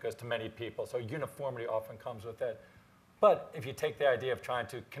thing that goes to many people. So uniformity often comes with it. But if you take the idea of trying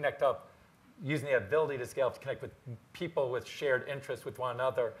to connect up, using the ability to scale to connect with people with shared interests with one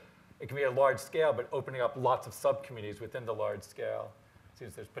another, it can be a large scale, but opening up lots of subcommunities within the large scale.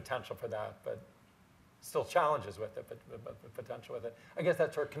 Seems there's potential for that, but still challenges with it, but potential with it. I guess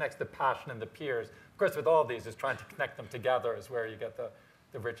that sort of connects the passion and the peers. Of course, with all these, is trying to connect them together is where you get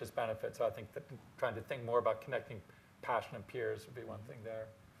the richest benefit. So I think that trying to think more about connecting passion and peers would be one thing there.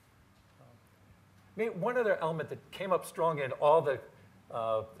 Maybe one other element that came up strongly in all the,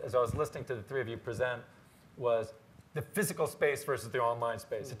 as I was listening to the three of you present, was the physical space versus the online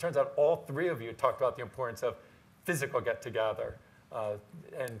space. It turns out all three of you talked about the importance of physical get-together.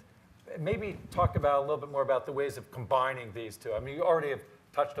 And maybe talk about a little bit more about the ways of combining these two. I mean, you already have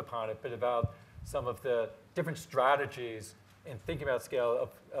touched upon it, but about some of the different strategies in thinking about scale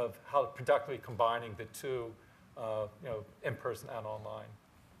of how productively combining the two, in person and online.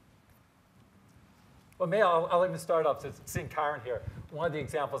 Well, maybe I'll even start off, since seeing Karen here. One of the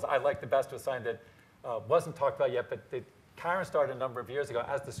examples I like the best was something that wasn't talked about yet, but that Karen started a number of years ago.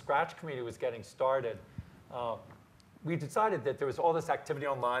 As the Scratch community was getting started, we decided that there was all this activity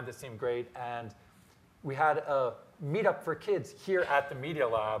online that seemed great, and we had a meetup for kids here at the Media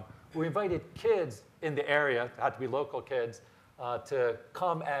Lab. We invited kids in the area, it had to be local kids, to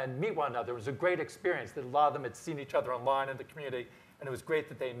come and meet one another. It was a great experience that a lot of them had seen each other online in the community, and it was great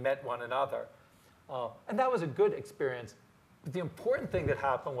that they met one another. And that was a good experience. But the important thing that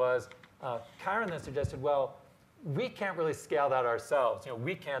happened was Karen then suggested, well, we can't really scale that ourselves.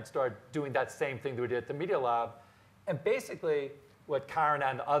 We can't start doing that same thing that we did at the Media Lab. And basically, what Karen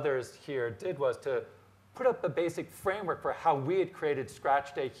and others here did was to put up a basic framework for how we had created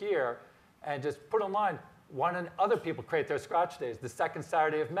Scratch Day here, and just put online, why don't other people create their Scratch Days? The second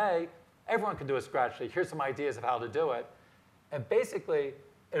Saturday of May, everyone can do a Scratch Day. Here's some ideas of how to do it. And basically,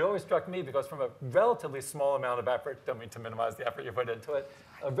 it always struck me, because from a relatively small amount of effort, don't mean to minimize the effort you put into it,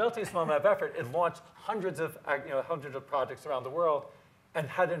 a relatively small amount of effort, it launched hundreds of projects around the world and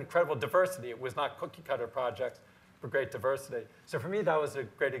had an incredible diversity. It was not cookie cutter projects, but great diversity. So for me, that was a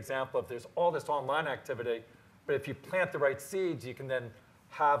great example of there's all this online activity, but if you plant the right seeds, you can then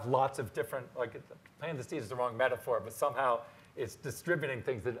have lots of different, planting the seeds is the wrong metaphor, but somehow it's distributing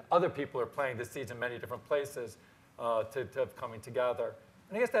things that other people are planting the seeds in many different places to coming together.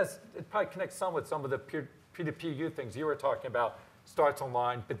 And I guess it probably connects some with some of the peer-to-peer things you were talking about. Starts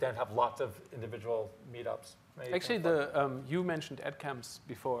online, but then have lots of individual meetups. Actually, you mentioned EdCamps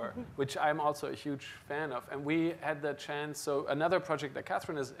before, which I'm also a huge fan of. And we had the chance, so another project that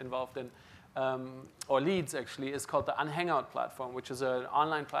Catherine is involved in, or leads actually, is called the Unhangout platform, which is an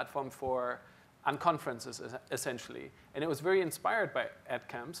online platform for unconferences, essentially. And it was very inspired by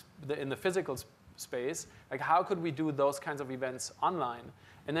EdCamps in the physical space. Like, how could we do those kinds of events online?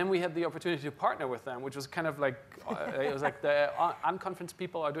 And then we had the opportunity to partner with them, which was kind of like, it was like the unconference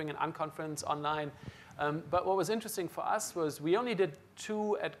people are doing an unconference online. But what was interesting for us was we only did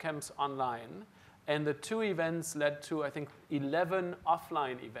 2 EdCamps online, and the 2 events led to, I think, 11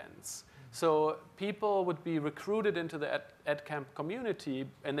 offline events. So people would be recruited into the EdCamp community,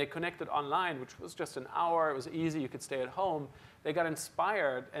 and they connected online, which was just an hour. It was easy. You could stay at home. They got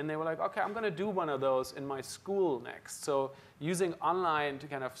inspired, and they were like, OK, I'm going to do one of those in my school next. So using online to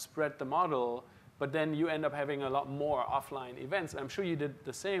kind of spread the model, but then you end up having a lot more offline events. And I'm sure you did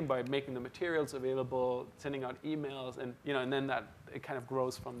the same by making the materials available, sending out emails, and, and then it kind of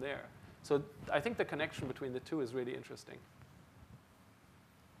grows from there. So I think the connection between the two is really interesting.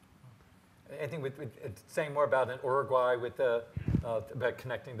 Anything with saying more about in Uruguay with about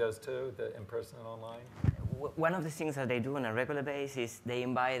connecting those two, the in-person and online? One of the things that they do on a regular basis, they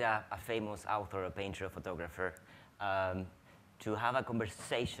invite a famous author, a painter, a photographer, to have a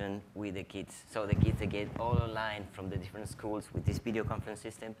conversation with the kids. So the kids, they get all online from the different schools with this video conference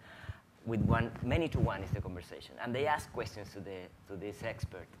system. With many to one is the conversation. And they ask questions to this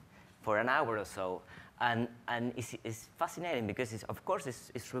expert for an hour or so. And it's fascinating because, of course,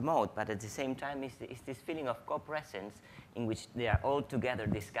 it's remote, but at the same time, it's this feeling of co-presence in which they are all together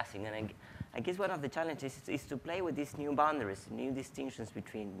discussing. And I guess one of the challenges is to play with these new boundaries, new distinctions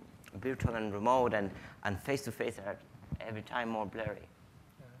between virtual and remote, and face-to-face are every time more blurry.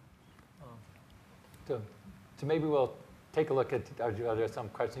 Yeah. So maybe we'll take a look at, are there some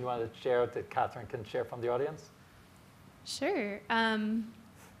questions you want to share that Catherine can share from the audience? Sure.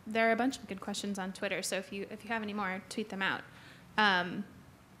 There are a bunch of good questions on Twitter, so if you have any more, tweet them out.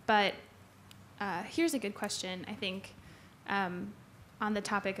 But here's a good question, I think, on the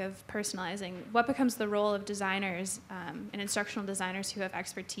topic of personalizing. What becomes the role of designers and instructional designers who have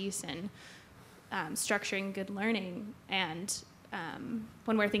expertise in structuring good learning, and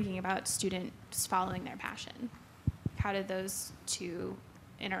when we're thinking about students following their passion? How do those two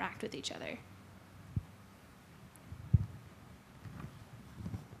interact with each other?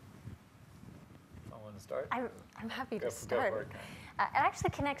 Start? I'm happy to start. It actually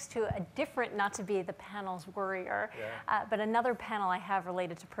connects to a different, not to be the panel's worrier, but another panel I have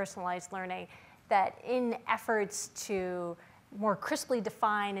related to personalized learning, that in efforts to more crisply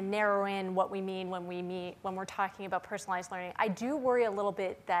define and narrow in what we mean when we're talking about personalized learning, I do worry a little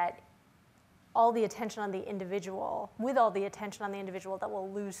bit that with all the attention on the individual, that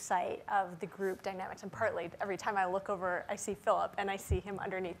we'll lose sight of the group dynamics. And partly, every time I look over, I see Philipp, and I see him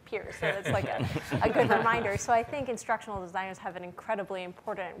underneath Piers. So it's like a good reminder. So I think instructional designers have an incredibly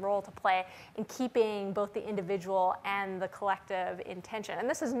important role to play in keeping both the individual and the collective in tension. And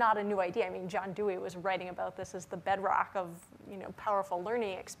this is not a new idea. I mean, John Dewey was writing about this as the bedrock of powerful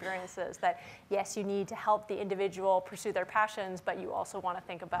learning experiences, that yes, you need to help the individual pursue their passions, but you also want to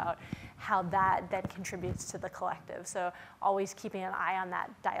think about how that then contributes to the collective. So always keeping an eye on that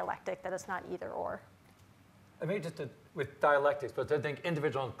dialectic, that it's not either or. I mean, just with dialectics, but I think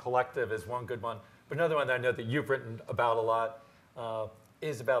individual and collective is one good one. But another one that I know that you've written about a lot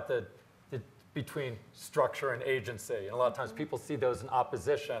is about the between structure and agency. And a lot of times people see those in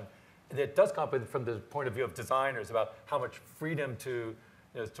opposition. And it does come up from the point of view of designers about how much freedom to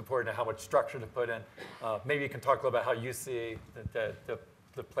support and how much structure to put in. Maybe you can talk a little about how you see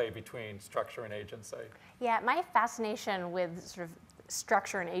the play between structure and agency. Yeah, my fascination with sort of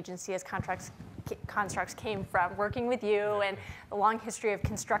structure and agency as constructs came from working with you and a long history of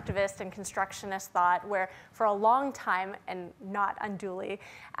constructivist and constructionist thought, where for a long time, and not unduly,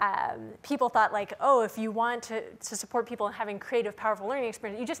 people thought like, oh, if you want to support people in having creative, powerful learning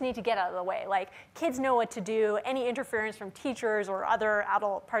experience, you just need to get out of the way. Like, kids know what to do. Any interference from teachers or other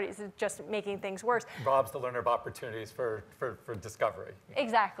adult parties is just making things worse. Robs the learner of opportunities for discovery.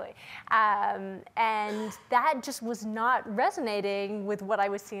 Exactly. And that just was not resonating with what I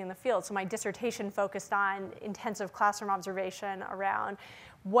was seeing in the field. So my dissertation focused on intensive classroom observation around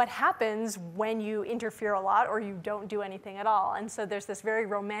what happens when you interfere a lot or you don't do anything at all. And so there's this very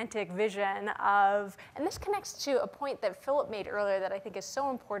romantic vision of, and this connects to a point that Philipp made earlier that I think is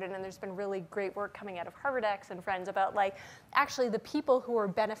so important, and there's been really great work coming out of HarvardX and friends about, like, actually the people who are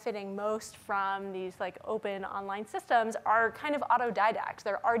benefiting most from these like open online systems are kind of autodidacts.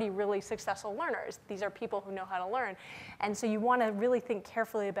 They're already really successful learners. These are people who know how to learn. And so you want to really think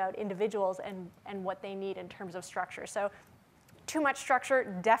carefully about individuals and what they need in terms of structure. So too much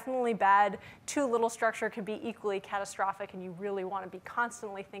structure, definitely bad. Too little structure could be equally catastrophic, and you really want to be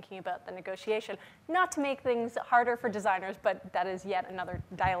constantly thinking about the negotiation. Not to make things harder for designers, but that is yet another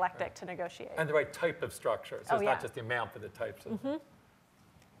dialectic to negotiate. And the right type of structure. So it's not just the amount, but the types of.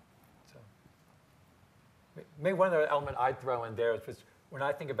 So maybe one other element I'd throw in there is when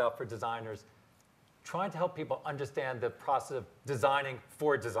I think about for designers, trying to help people understand the process of designing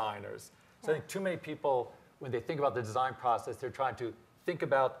for designers. So I think too many people, when they think about the design process, they're trying to think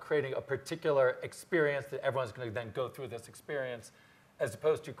about creating a particular experience that everyone's going to then go through this experience. as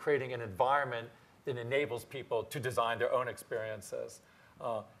opposed to creating an environment that enables people to design their own experiences.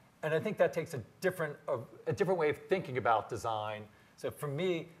 And I think that takes a different way of thinking about design. So for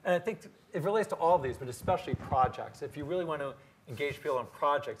me, and I think it relates to all of these, but especially projects. If you really want to engage people in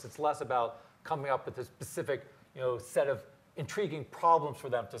projects, it's less about coming up with a specific set of intriguing problems for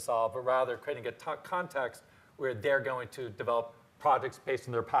them to solve, but rather creating a context where they're going to develop projects based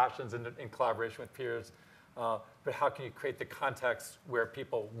on their passions and in collaboration with peers. But how can you create the context where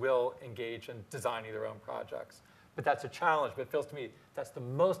people will engage in designing their own projects? But that's a challenge, but it feels to me that's the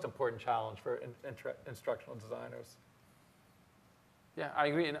most important challenge for instructional designers. Yeah, I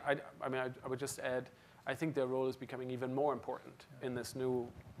agree. And I would just add, I think their role is becoming even more important in this new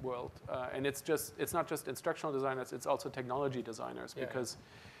world. And it's not just instructional designers, it's also technology designers, because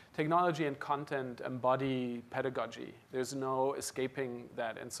technology and content embody pedagogy. There's no escaping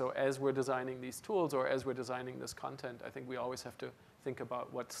that. And so as we're designing these tools or as we're designing this content, I think we always have to think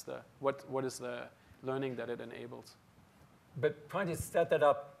about what is the learning that it enables. But trying to set that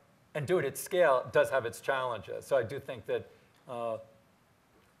up and do it at scale does have its challenges. So I do think that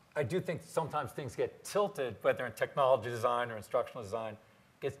sometimes things get tilted, whether in technology design or instructional design,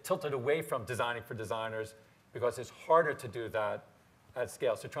 gets tilted away from designing for designers because it's harder to do that at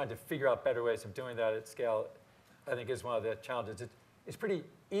scale. So trying to figure out better ways of doing that at scale, I think, is one of the challenges. It's pretty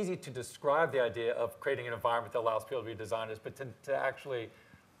easy to describe the idea of creating an environment that allows people to be designers, but to actually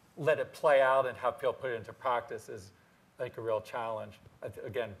let it play out and have people put it into practice is, I think, a real challenge.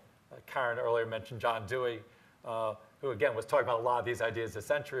 Again, Karen earlier mentioned John Dewey, who, again, was talking about a lot of these ideas a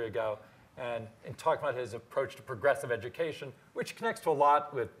century ago, and in talking about his approach to progressive education, which connects to a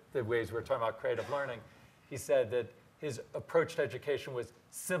lot with the ways we're talking about creative learning. He said that his approach to education was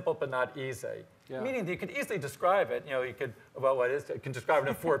simple but not easy, meaning that you could easily describe it. You could, well, what is it? You can describe it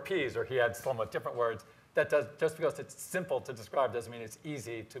in 4 Ps, or he had somewhat different words. Just because it's simple to describe doesn't mean it's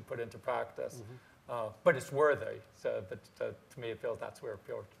easy to put into practice. But it's worthy. So to me, it feels that's where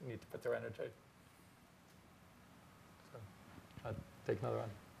people need to put their energy. So I'll take another one.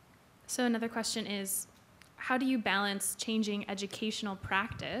 So another question is, how do you balance changing educational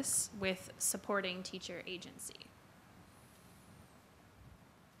practice with supporting teacher agency?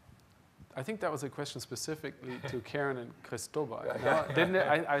 I think that was a question specifically to Karen and Cristobal. No, didn't it?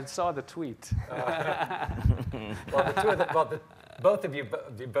 I saw the tweet. Both of you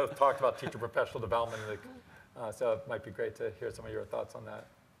both talked about teacher professional development, so it might be great to hear some of your thoughts on that.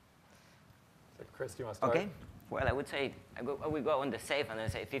 So Chris, do you want to start? Okay. Well, I would say I would go on the safe and I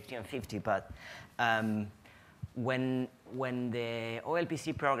say 50 and 50. But when the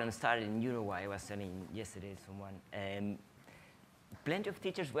OLPC program started in Uruguay, I was telling yesterday to someone. Plenty of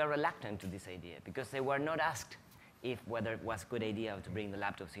teachers were reluctant to this idea because they were not asked whether it was a good idea to bring the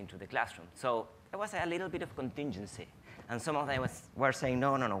laptops into the classroom. So there was a little bit of contingency. And some of them were saying,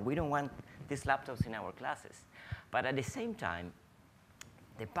 no, we don't want these laptops in our classes. But at the same time,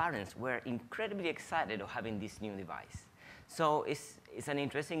 the parents were incredibly excited of having this new device. So it's an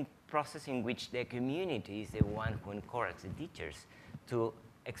interesting process in which the community is the one who encourages the teachers to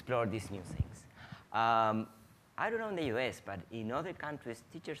explore these new things. I don't know in the US, but in other countries,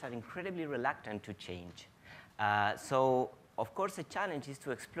 teachers are incredibly reluctant to change. So, of course, the challenge is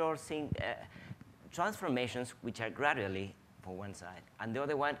to explore transformations which are gradually, for one side, and the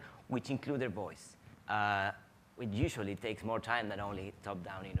other one, which include their voice. It usually takes more time than only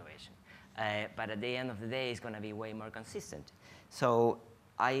top-down innovation. But at the end of the day, it's going to be way more consistent. So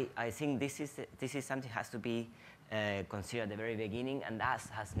I think this is something that has to be considered at the very beginning, and that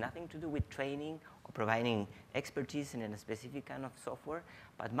has nothing to do with training or providing expertise in a specific kind of software,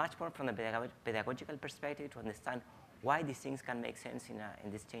 but much more from a pedagogical perspective to understand why these things can make sense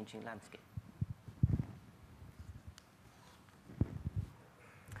in this changing landscape.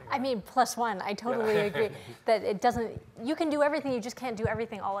 I mean, +1, I totally agree that it doesn't, you can do everything, you just can't do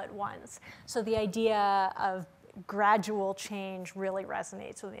everything all at once. So the idea of gradual change really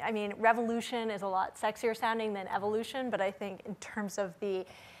resonates with me. I mean, revolution is a lot sexier sounding than evolution, but I think in terms of the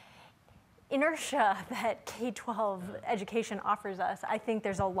inertia that K-12 education offers us, I think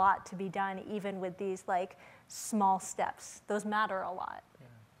there's a lot to be done even with these like small steps. Those matter a lot.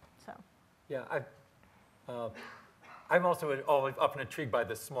 So. Yeah, I'm also always often intrigued by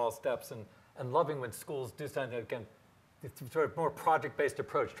the small steps and loving when schools do something, again, sort of more project-based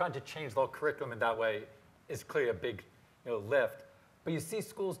approach. Trying to change the whole curriculum in that way is clearly a big lift. But you see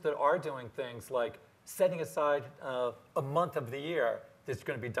schools that are doing things like setting aside a month of the year that's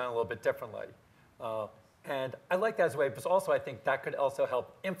going to be done a little bit differently. And I like that as a way, but also I think that could also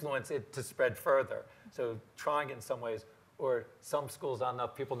help influence it to spread further. So trying it in some ways, or some schools, I don't know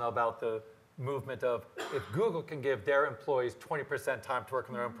if people know about the movement of if Google can give their employees 20% time to work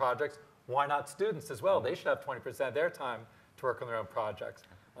on their own projects, why not students as well? They should have 20% of their time to work on their own projects.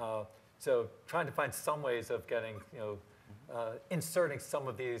 So trying to find some ways of getting, inserting some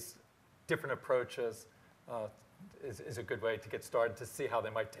of these different approaches is a good way to get started to see how they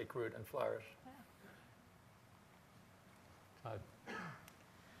might take root and flourish.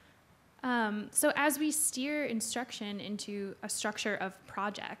 So as we steer instruction into a structure of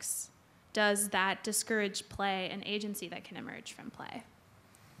projects, does that discourage play and agency that can emerge from play?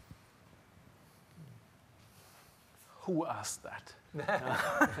 Who asked that?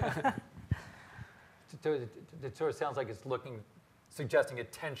 It sort of sounds like it's suggesting a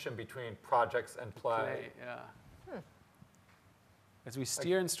tension between projects and play. Yeah. As we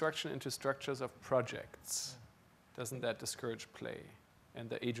steer instruction into structures of projects, doesn't that discourage play and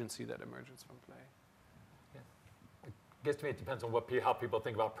the agency that emerges from play? I guess to me it depends on how people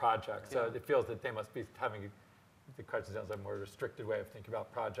think about projects. So it feels that they must be having, the question sounds like a more restricted way of thinking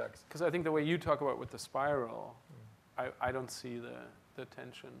about projects. Because I think the way you talk about with the spiral, I don't see the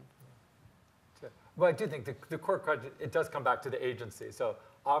tension. Well, I do think the core question, it does come back to the agency. So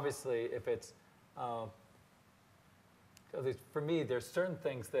obviously, if it's, at least for me, there's certain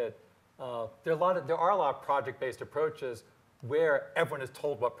things that, there are a lot of project-based approaches where everyone is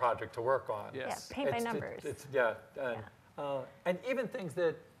told what project to work on. Yes. Yeah, paint by numbers. And even things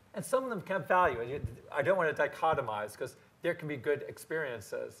that, and some of them can have value. I don't want to dichotomize because there can be good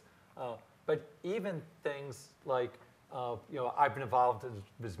experiences. But even things like, I've been involved, as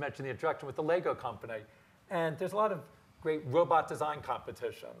was mentioned in the introduction, with the Lego company. And there's a lot of great robot design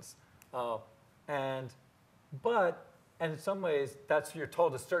competitions. And in some ways, you're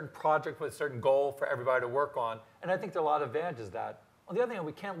told a certain project with a certain goal for everybody to work on. And I think there are a lot of advantages to that. On the other hand,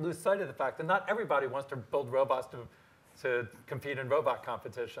 we can't lose sight of the fact that not everybody wants to build robots to compete in robot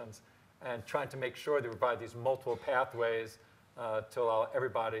competitions. And trying to make sure that we provide these multiple pathways to allow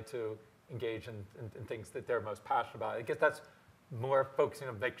everybody to engage in things that they're most passionate about. I guess that's more focusing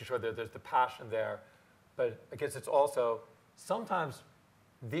on making sure that there's the passion there. But I guess it's also sometimes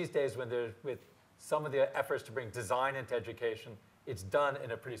these days with some of the efforts to bring design into education, it's done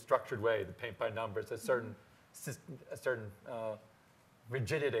in a pretty structured way, the paint by numbers, a certain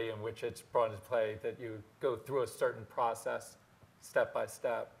rigidity in which it's brought into play, that you go through a certain process step by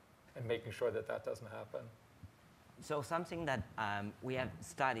step and making sure that that doesn't happen. So something that we have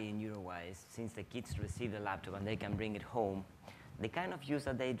studied in Uruguay is since the kids receive the laptop and they can bring it home, the kind of use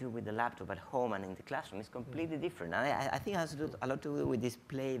that they do with the laptop at home and in the classroom is completely different. And I think it has a lot to do with this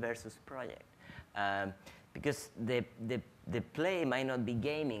play versus project. Because the play might not be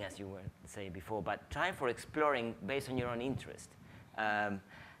gaming, as you were saying before, but trying for exploring based on your own interest.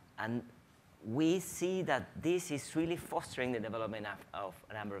 And we see that this is really fostering the development of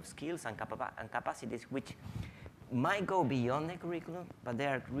a number of skills and capacities which might go beyond the curriculum, but they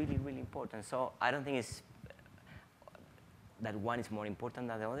are really, really important. So I don't think it's that one is more important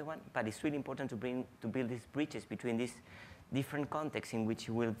than the other one, but it's really important to build these bridges between these different contexts in which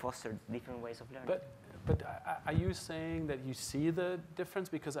you will foster different ways of learning. But are you saying that you see the difference?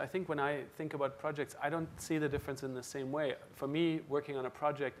 Because I think when I think about projects, I don't see the difference in the same way. For me, working on a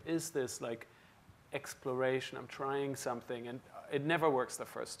project is this like exploration. I'm trying something, and it never works the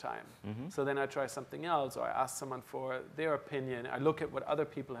first time. Mm-hmm. So then I try something else, or I ask someone for their opinion. I look at what other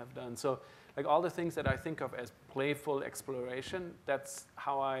people have done. So like all the things that I think of as playful exploration, that's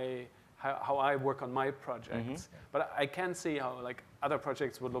how I work on my projects. Mm-hmm. But I can see how like other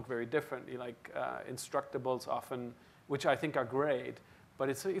projects would look very differently, like Instructables often, which I think are great, but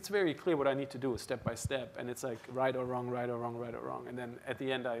it's very clear what I need to do step by step, and it's like right or wrong, right or wrong, right or wrong, and then at the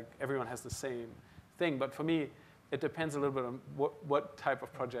end everyone has the same thing. But for me, it depends a little bit on what type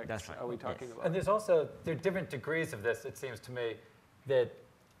of projects are we talking about. And there are different degrees of this, it seems to me, that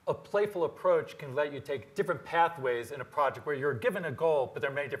a playful approach can let you take different pathways in a project where you're given a goal, but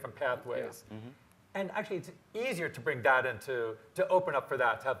there are many different pathways. Yeah. Mm-hmm. And actually, it's easier to bring that to open up for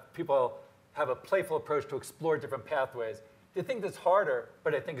that, to have people have a playful approach to explore different pathways. The thing that's harder,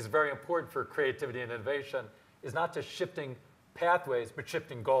 but I think is very important for creativity and innovation, is not just shifting pathways, but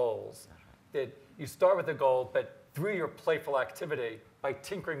shifting goals. That you start with a goal, but through your playful activity, by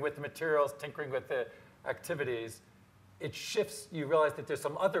tinkering with the materials, tinkering with the activities, it shifts, you realize that there's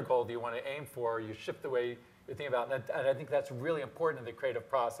some other goal that you want to aim for, or you shift the way you're thinking about it. And I think that's really important in the creative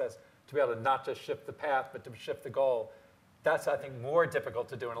process, to be able to not just shift the path, but to shift the goal. That's, I think, more difficult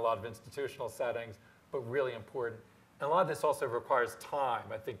to do in a lot of institutional settings, but really important. And a lot of this also requires time.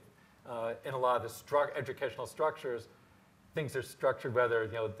 I think in a lot of the educational structures, things are structured whether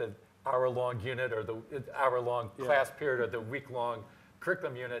the hour-long unit or the hour-long class period or the week-long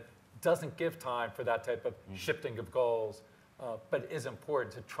curriculum unit doesn't give time for that type of shifting of goals, but is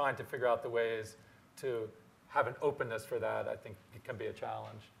important to trying to figure out the ways to have an openness for that. I think it can be a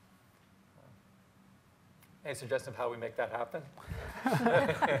challenge. Any suggestion of how we make that happen?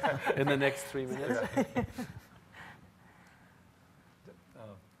 In the next 3 minutes.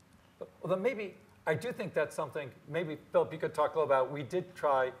 Well, then maybe, I do think that's something, maybe, Philip, you could talk a little about, we did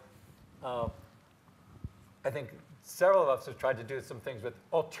try, I think several of us have tried to do some things with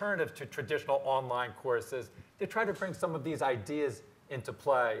alternatives to traditional online courses to try to bring some of these ideas into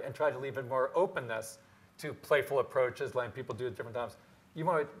play and try to leave it more openness to playful approaches, letting people do it at different times.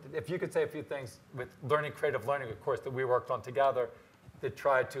 If you could say a few things with creative learning, of course, that we worked on together that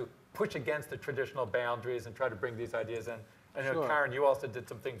tried to push against the traditional boundaries and try to bring these ideas in. I know, Sure. Karen, you also did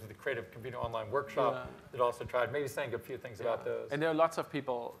some things with the Creative Computing Online Workshop that also tried, maybe saying a few things about those. And there are lots of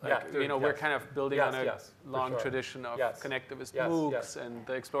people, we're kind of building on a long tradition of connectivist MOOCs, and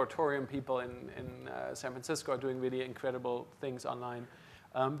the Exploratorium people in San Francisco are doing really incredible things online.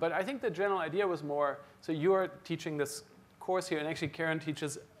 But I think the general idea was more, so you're teaching this course here, and actually Karen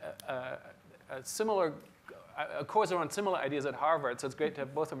teaches a course around similar ideas at Harvard, so it's great to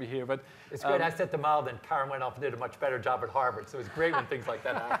have both of you here. But it's great. I set the model, and Karen went off and did a much better job at Harvard, so it's great when things like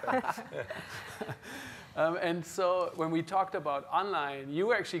that happen. And so when we talked about online, you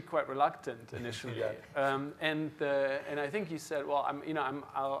were actually quite reluctant initially, and I think you said, well,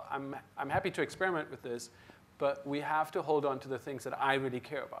 I'm happy to experiment with this, but we have to hold on to the things that I really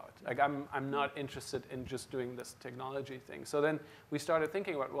care about. Like I'm not interested in just doing this technology thing. So then we started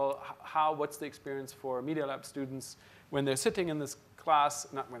thinking about, well, what's the experience for Media Lab students when they're sitting in this class,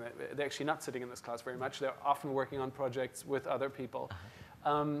 they're actually not sitting in this class very much, they're often working on projects with other people.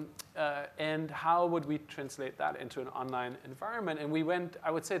 And how would we translate that into an online environment? And we went,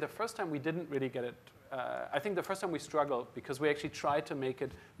 I would say the first time we didn't really get it. I think the first time we struggled because we actually tried to make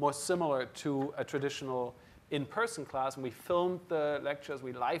it more similar to a traditional in-person class, and we filmed the lectures,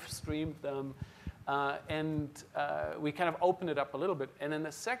 we live streamed them, and we kind of opened it up a little bit. And then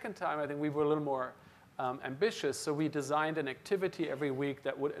the second time, I think we were a little more ambitious, so we designed an activity every week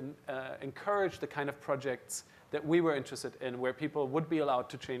that would encourage the kind of projects that we were interested in, where people would be allowed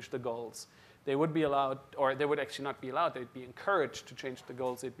to change the goals. They would be allowed, or they would actually not be allowed, they'd be encouraged to change the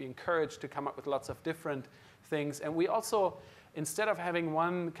goals, they'd be encouraged to come up with lots of different things. And we also, instead of having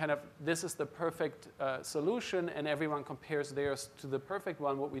one kind of, this is the perfect solution and everyone compares theirs to the perfect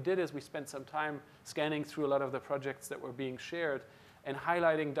one, what we did is we spent some time scanning through a lot of the projects that were being shared and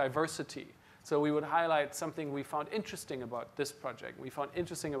highlighting diversity. So we would highlight something we found interesting about this project, we found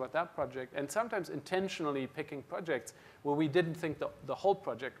interesting about that project, and sometimes intentionally picking projects where we didn't think the whole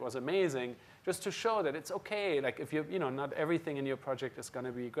project was amazing, just to show that it's okay, like if not everything in your project is going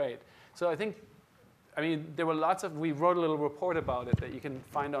to be great. So I mean, there were we wrote a little report about it that you can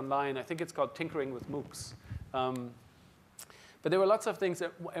find online. I think it's called Tinkering with MOOCs. But there were lots of things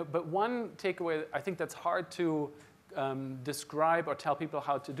but one takeaway I think that's hard to describe or tell people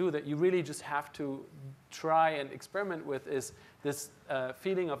how to do that you really just have to try and experiment with is this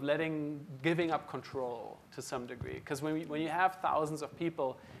feeling of giving up control to some degree. Because when you have thousands of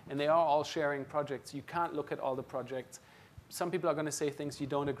people and they are all sharing projects, you can't look at all the projects. Some people are going to say things you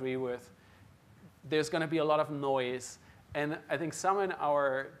don't agree with. There's going to be a lot of noise. And I think some in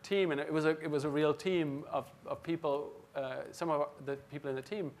our team, and it was a real team of people, some of the people in the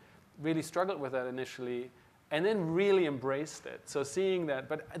team really struggled with that initially and then really embraced it. So seeing that,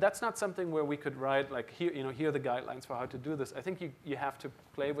 but that's not something where we could write like, here are the guidelines for how to do this. I think you have to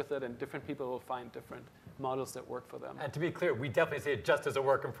play with it and different people will find different models that work for them. And to be clear, we definitely see it just as a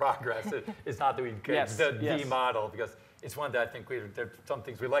work in progress. It's not that we get the model, because it's one that I think there's some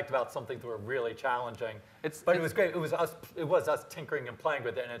things we liked about, some things that were really challenging. But it was great. It was us tinkering and playing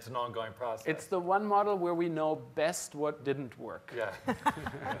with it, and it's an ongoing process. It's the one model where we know best what didn't work. Yeah.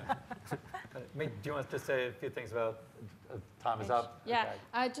 Do you want to say a few things about time is up? Yeah, okay.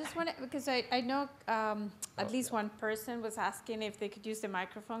 I just want to, because I know at least one person was asking if they could use the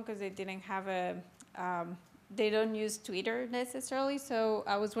microphone because they didn't have they don't use Twitter necessarily. So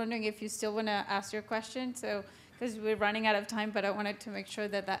I was wondering if you still want to ask your question. So, because we're running out of time, but I wanted to make sure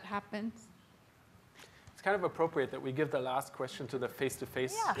that happens. It's kind of appropriate that we give the last question to the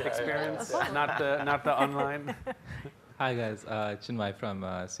face-to-face experience, not the online. Hi guys, Chinmay from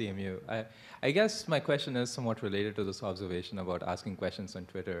CMU. I guess my question is somewhat related to this observation about asking questions on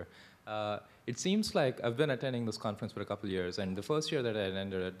Twitter. It seems like I've been attending this conference for a couple of years, and the first year that I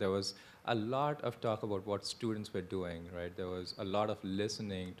attended it, there was a lot of talk about what students were doing, right? There was a lot of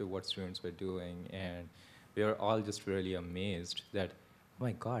listening to what students were doing, and we were all just really amazed that, oh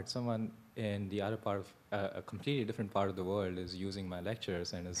my God, someone in the other part of a completely different part of the world is using my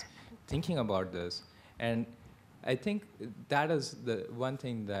lectures and is thinking about this. And I think that is the one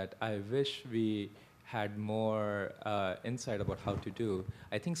thing that I wish we had more insight about how to do.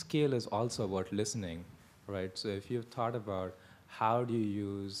 I think scale is also about listening, right? So if you've thought about how do you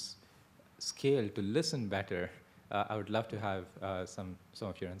use scale to listen better, I would love to have some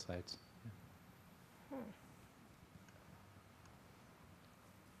of your insights.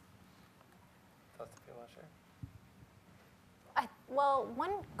 Well,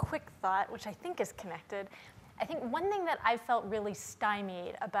 one quick thought, which I think is connected. I think one thing that I felt really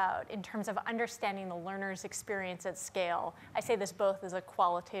stymied about in terms of understanding the learner's experience at scale, I say this both as a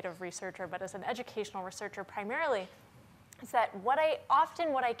qualitative researcher, but as an educational researcher primarily, is that what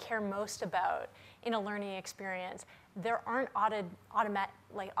I care most about in a learning experience, there aren't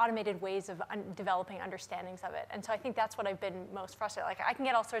automated ways of developing understandings of it. And so I think that's what I've been most frustrated. Like, I can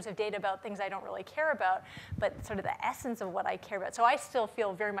get all sorts of data about things I don't really care about, but sort of the essence of what I care about. So I still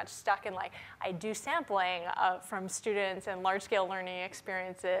feel very much stuck in, like, I do sampling from students and large-scale learning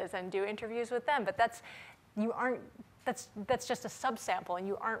experiences and do interviews with them, but that's just a subsample, and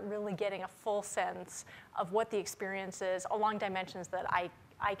you aren't really getting a full sense of what the experience is along dimensions that I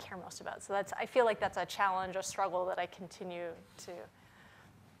care most about. So I feel like that's a challenge, a struggle that I continue to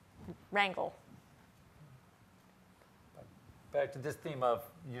wrangle. Back to this theme of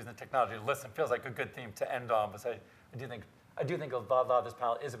using technology to listen feels like a good theme to end on, because I do think a lot of this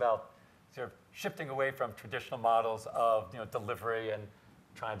panel is about sort of shifting away from traditional models of delivery and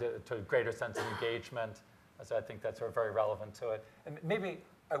trying to a greater sense of engagement. So I think that's sort of very relevant to it. And maybe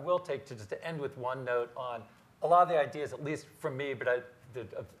I will take just to end with one note on a lot of the ideas, at least for me, but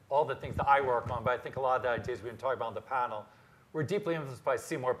of all the things that I work on, but I think a lot of the ideas we've been talking about on the panel were deeply influenced by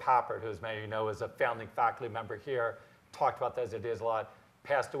Seymour Papert, who, as many of you know, is a founding faculty member here, talked about those ideas a lot,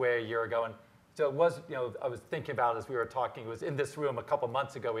 passed away a year ago. And so it was, I was thinking about as we were talking, it was in this room a couple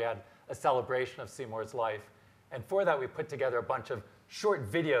months ago, we had a celebration of Seymour's life. And for that, we put together a bunch of short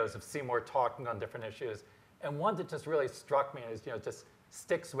videos of Seymour talking on different issues. And one that just really struck me, and just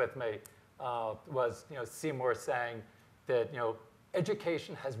sticks with me, was Seymour saying that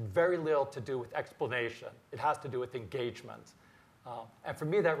education has very little to do with explanation. It has to do with engagement. And for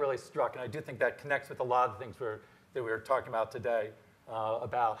me, that really struck, and I do think that connects with a lot of the things that we were talking about today,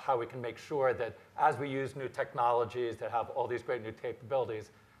 about how we can make sure that as we use new technologies that have all these great new capabilities,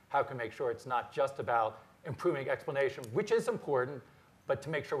 how can we make sure it's not just about improving explanation, which is important, but to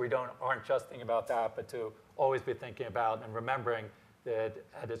make sure we aren't just thinking about that, but to always be thinking about and remembering that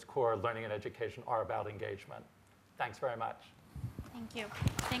at its core, learning and education are about engagement. Thanks very much. Thank you.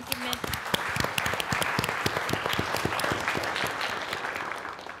 Thank you, Mitch.